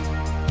thin.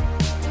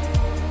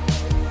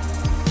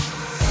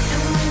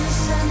 And when the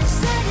sun is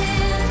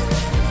setting,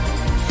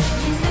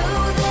 you know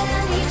that I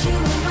need you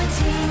on my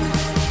team.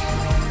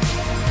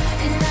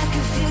 And I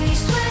can feel you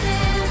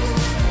sweating.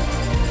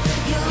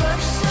 Your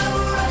love's so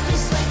rough,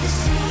 it's like the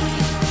sea.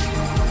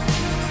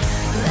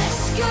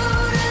 Let's go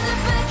to the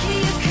back of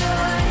your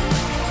car.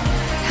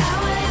 How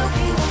I hope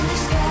you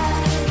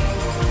understand.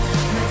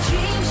 My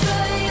dreams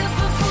dry up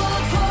and fall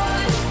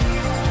apart.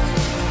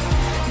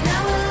 Now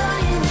we're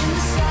lying in the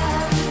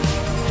sand.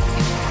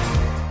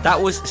 That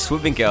was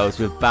Swimming Girls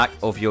with Back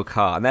of Your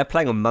Car, and they're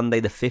playing on Monday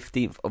the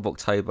 15th of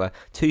October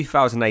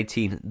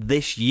 2018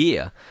 this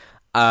year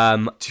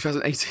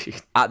 2018.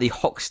 at the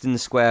Hoxton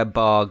Square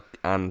Bar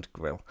and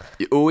Grill.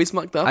 You always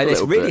mucked up. And a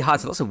it's little really bit. hard,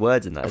 there's lots of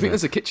words in there. I think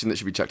there's a kitchen that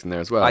should be chucked in there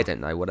as well. I don't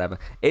know, whatever.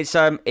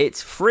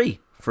 It's free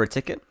for a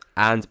ticket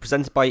and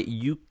presented by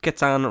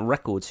Yucatan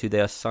Records, who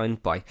they are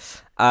signed by.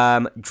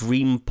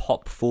 Dream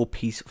Pop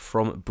 4-piece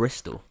from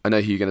Bristol. I know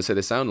who you're going to say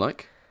they sound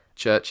like.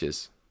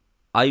 Churches.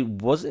 I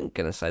wasn't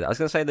going to say that. I was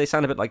going to say they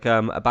sound a bit like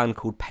a band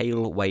called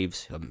Pale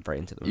Waves, who I'm very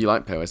into them. You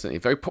like Pale Waves, don't you?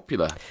 Very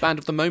popular. Band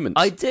of the moment.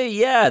 I do,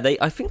 yeah.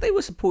 I think they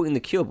were supporting The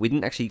Cure, but we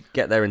didn't actually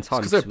get there in time.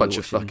 Because they're a bunch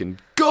of fucking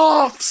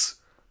goths!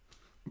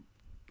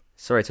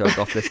 Sorry to our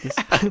goth listeners.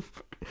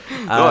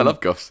 I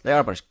love goths. They are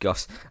a bunch of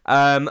goths.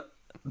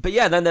 But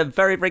yeah, then they're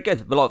very, very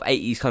good. A lot of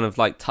 80s kind of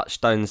like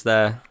touchstones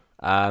there.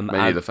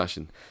 Mainly the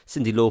fashion.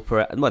 Cyndi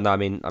Lauper. Well, no, I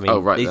mean, Oh,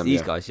 right,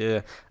 these them, guys,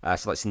 yeah.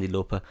 So like Cyndi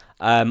Lauper.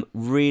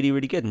 Really,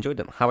 really good. Enjoyed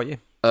them. How about you?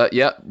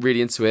 Yeah,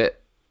 really into it.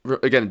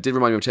 Again, it did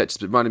remind me of churches,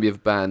 but it reminded me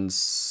of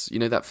bands. You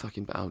know that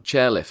fucking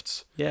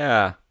Chairlifts.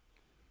 Yeah.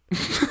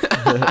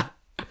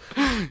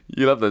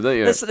 You love them, don't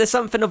you? There's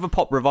something of a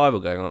pop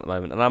revival going on at the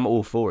moment, and I'm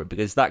all for it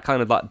because that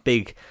kind of like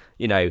big,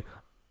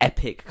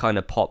 epic kind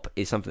of pop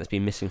is something that's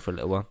been missing for a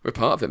little while. We're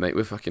part of it, mate.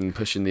 We're fucking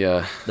pushing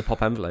the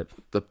pop envelope.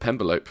 The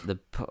pembelope. The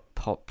pop.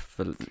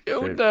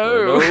 Oh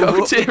no!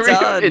 Oh dear,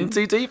 we're in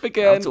too deep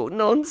again. I'll talk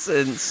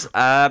nonsense.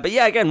 But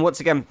once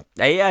again,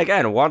 they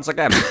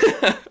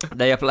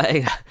are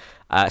playing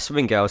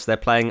Swimming Girls. They're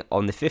playing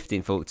on the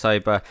 15th of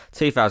October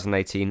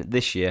 2018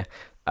 this year.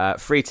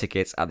 Free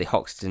tickets at the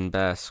Hoxton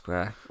Bear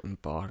Square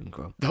Bar and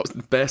Grill. That was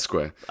Bear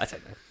Square. I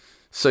don't know.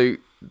 So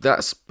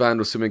that band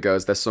was Swimming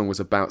Girls. Their song was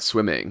about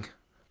swimming.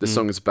 The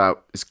song is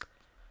about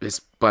it's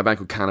by a band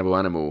called Cannibal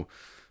Animal.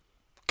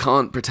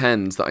 Can't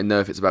pretend that I know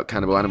if it's about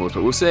cannibal animals,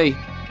 but we'll see.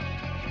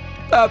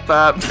 Bap,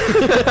 bap.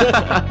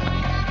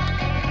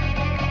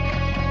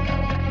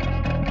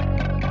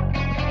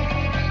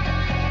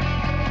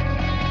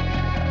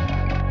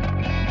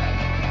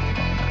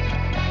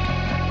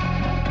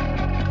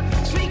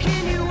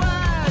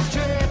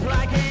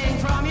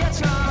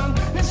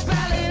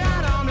 Spell it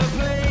out on the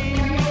page.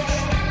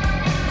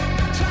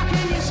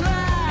 Talking you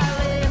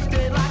slide, lift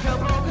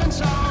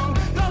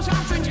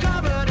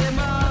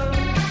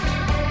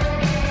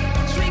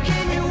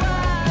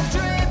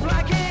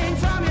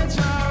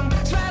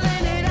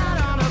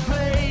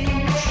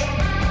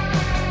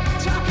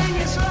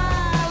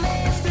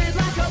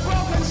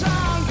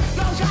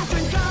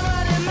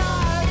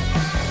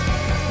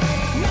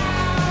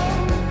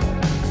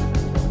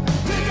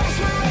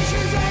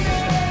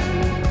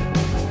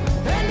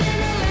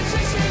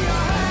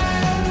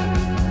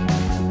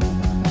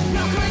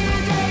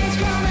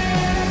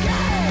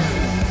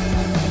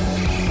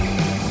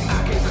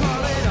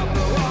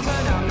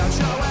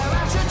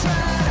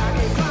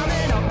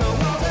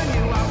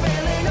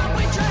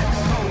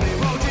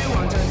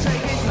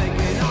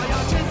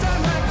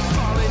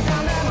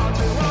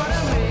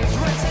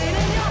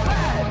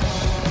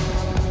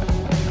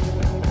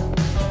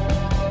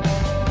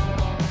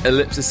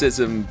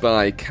Ellipticism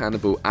by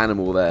Cannibal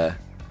Animal there,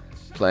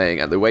 playing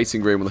at the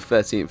Waiting Room on the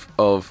 13th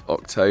of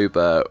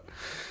October.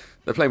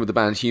 They're playing with the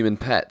band Human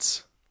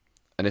Pets.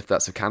 And if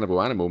that's a cannibal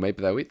animal,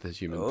 maybe they'll eat the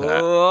human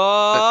pet.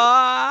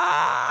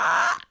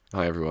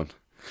 Hi, everyone.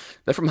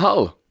 They're from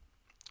Hull.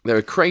 They're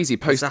a crazy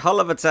It's a Hull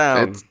of a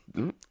town.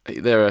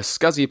 They're a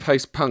scuzzy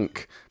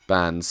post-punk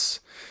bands,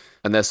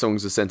 and their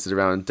songs are centered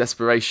around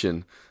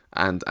desperation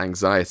and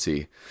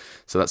anxiety.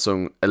 So that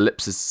song,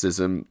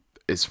 Ellipticism,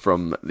 is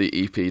from the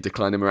EP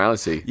Decline in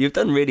Morality. You've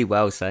done really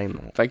well saying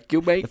that. Thank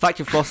you, mate. The fact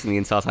you're flossing the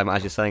entire time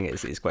as you're saying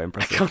it is quite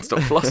impressive. I can't stop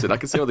flossing. I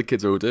can see all the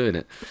kids are all doing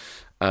it.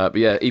 But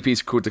yeah,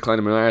 EP's called Decline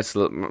in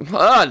Morality.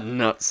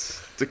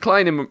 Nuts.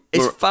 Decline in...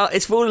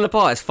 It's falling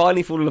apart. It's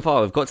finally falling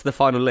apart. We've got to the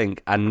final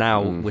link, and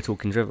now we're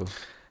talking drivel.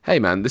 Hey,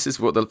 man, this is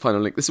what the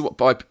final link... This is what...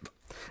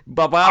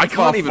 I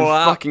can't even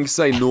fucking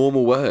say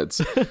normal words.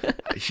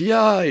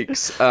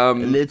 Yikes.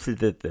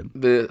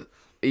 The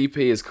EP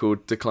is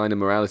called Decline in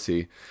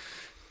Morality.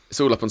 It's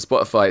all up on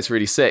Spotify. It's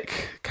really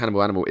sick.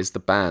 Cannibal Animal is the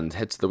band.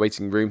 Head to the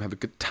Waiting Room. Have a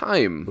good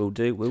time. Will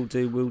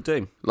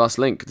do. Last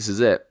link. This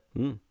is it.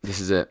 This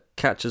is it.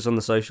 Catch us on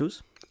the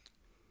socials.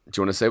 Do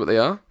you want to say what they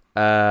are?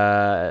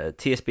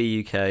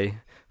 TSB UK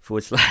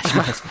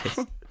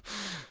 /MySpace.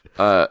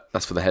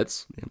 That's for the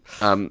heads.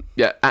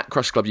 Yeah, at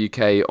Crush Club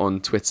UK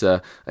on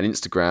Twitter and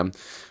Instagram.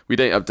 We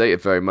don't update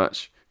it very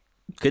much.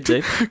 Could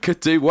do. Could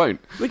do, won't.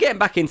 We're getting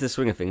back into the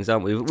swing of things,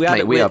 aren't we? We are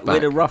had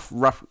back. a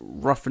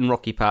rough and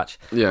rocky patch,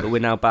 yeah. But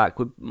we're now back.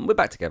 We're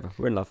back together.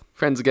 We're in love.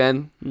 Friends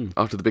again,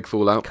 after the big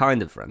fallout.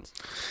 Kind of friends.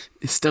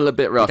 It's still a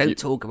bit rough. Don't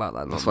talk about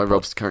that. That's why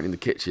Rob's currently in the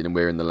kitchen and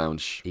we're in the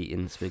lounge.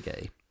 Eating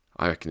spaghetti.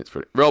 I reckon it's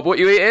pretty... Rob, what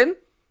are you eating?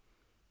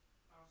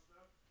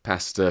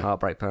 Pasta.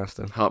 Heartbreak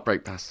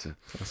pasta.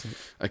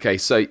 Okay,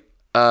 so...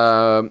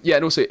 yeah,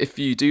 and also if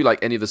you do like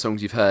any of the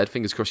songs you've heard,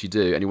 fingers crossed you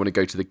do, and you want to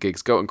go to the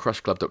gigs, go on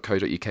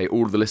crushclub.co.uk.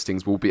 All of the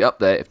listings will be up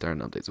there if there are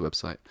updates to the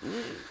website.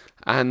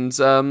 And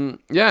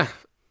yeah,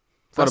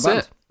 that's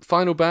it.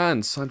 Final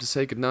band. Time to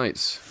say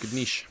goodnight. Good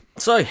niche.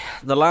 So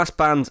the last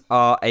band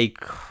are a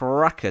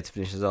cracker to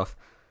finish us off.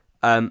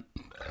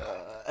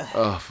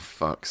 Oh, for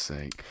fuck's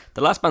sake. The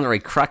last band are a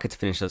cracker to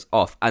finish us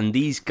off, and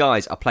these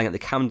guys are playing at the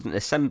Camden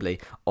Assembly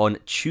on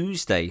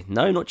Tuesday.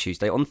 No, not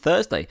Tuesday, on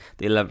Thursday,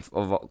 the 11th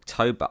of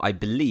October. I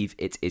believe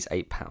it is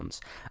 £8.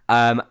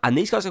 And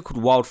these guys are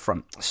called Wild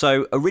Front.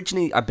 So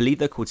originally, I believe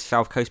they're called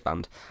South Coast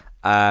Band.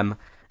 Are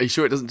you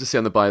sure it doesn't just say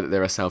on the bio that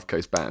they're a South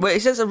Coast band? Well,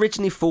 it says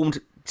originally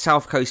formed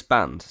South Coast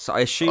Band, so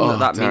I assume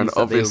that Darren, means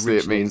that obviously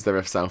it means they're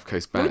a South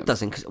Coast band. Well, it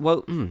doesn't,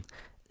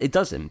 it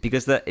doesn't,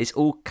 because it's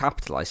all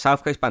capitalised.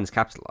 South Coast Band is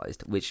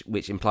capitalised,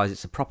 which implies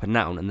it's a proper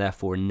noun and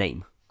therefore a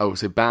name. Oh,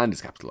 so band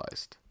is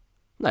capitalised?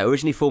 No,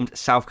 originally formed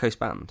South Coast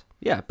Band.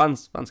 Yeah,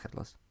 band's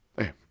capitalised.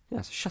 Oh.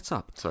 Yeah, so shut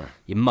up. Sorry.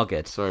 You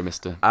mugghead. Sorry,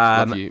 mister.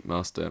 Love you,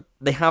 master.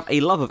 They have a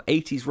love of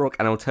 80s rock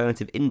and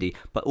alternative indie,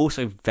 but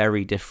also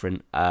very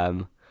different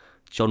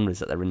genres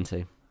that they're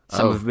into.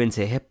 Some of them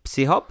into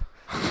hip-hop.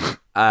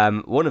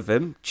 One of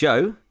them,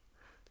 Joe.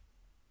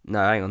 No,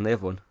 hang on, the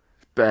other one.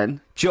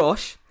 Ben.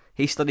 Josh.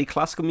 He studied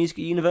classical music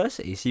at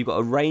university, so you've got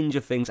a range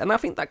of things, and I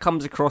think that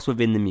comes across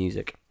within the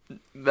music.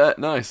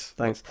 Nice.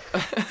 Thanks.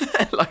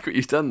 I like what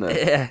you've done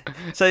there.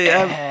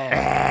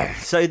 Yeah.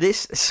 So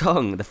this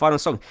song, the final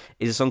song,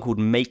 is a song called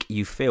Make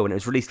You Feel, and it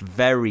was released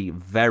very,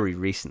 very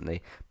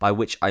recently, by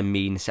which I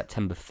mean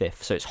September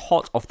 5th. So it's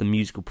hot off the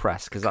musical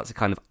press, because that's the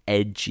kind of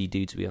edgy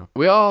dudes we are.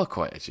 We are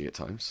quite edgy at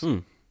times.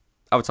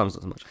 Other times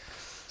not so much.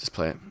 Just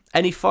play it.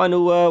 Any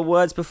final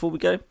words before we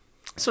go? I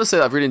just want to say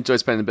that I've really enjoyed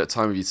spending a bit of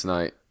time with you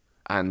tonight.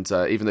 And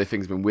even though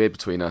things have been weird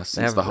between us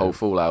since the whole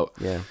fallout,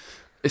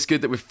 it's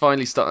good that we're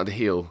finally starting to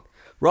heal.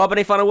 Rob,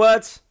 any final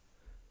words?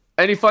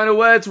 Any final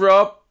words,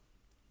 Rob?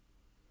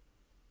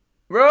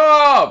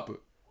 Rob!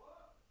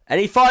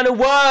 Any final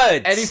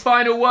words? Any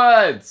final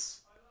words?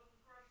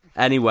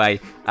 Anyway,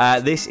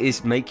 this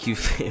is Make You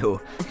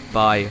Feel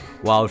by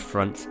Wild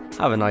Front.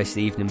 Have a nice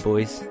evening,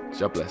 boys.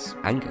 God bless.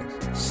 And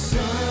girls.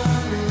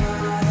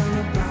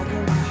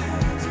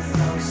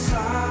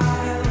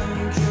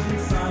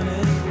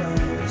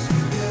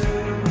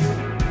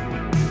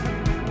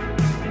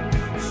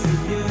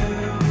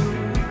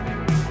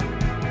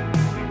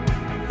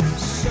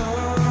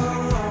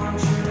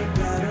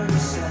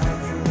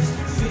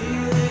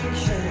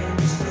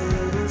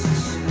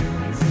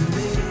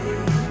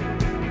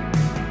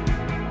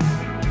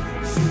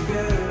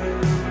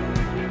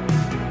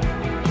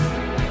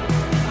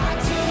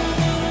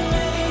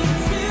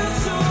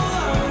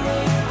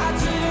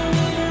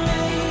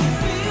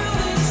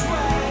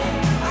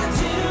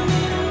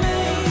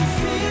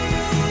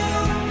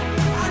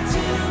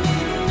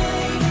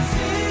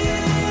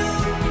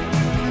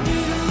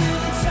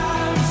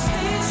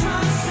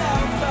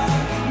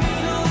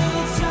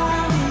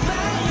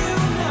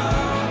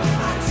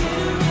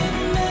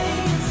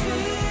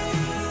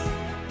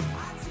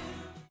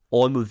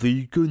 I'm a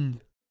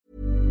vegan.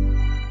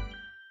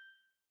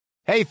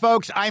 Hey,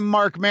 folks, I'm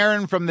Mark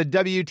Maron from the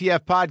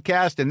WTF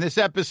Podcast, and this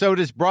episode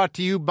is brought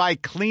to you by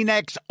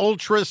Kleenex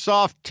Ultra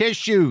Soft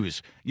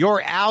Tissues,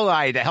 your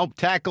ally to help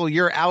tackle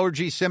your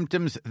allergy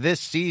symptoms this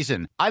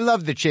season. I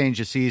love the change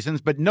of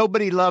seasons, but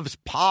nobody loves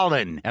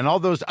pollen and all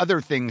those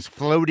other things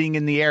floating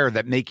in the air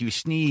that make you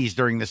sneeze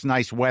during this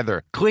nice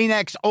weather.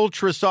 Kleenex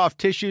Ultra Soft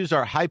Tissues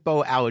are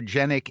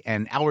hypoallergenic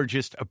and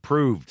allergist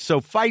approved.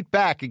 So fight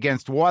back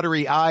against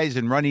watery eyes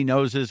and runny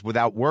noses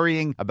without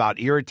worrying about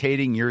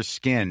irritating your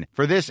skin.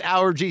 For this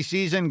allergy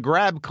season,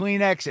 grab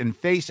Kleenex and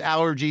face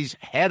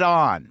allergies head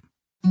on.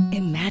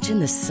 Imagine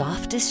the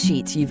softest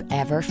sheets you've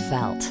ever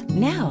felt.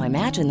 Now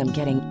imagine them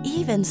getting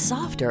even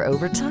softer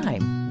over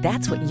time.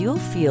 That's what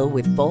you'll feel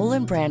with Boll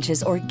 &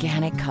 Branch's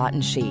organic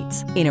cotton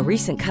sheets. In a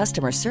recent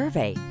customer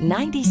survey,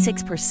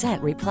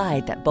 96%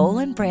 replied that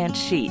Boll & Branch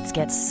sheets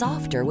get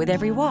softer with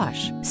every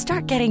wash.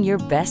 Start getting your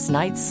best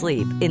night's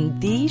sleep in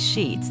these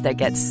sheets that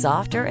get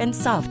softer and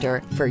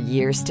softer for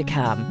years to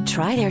come.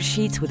 Try their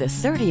sheets with a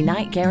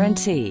 30-night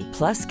guarantee.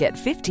 Plus, get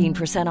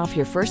 15% off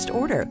your first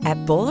order at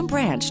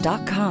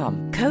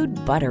bollandbranch.com. Code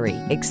BUTTERY.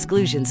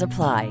 Exclusions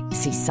apply.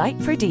 See site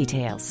for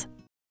details.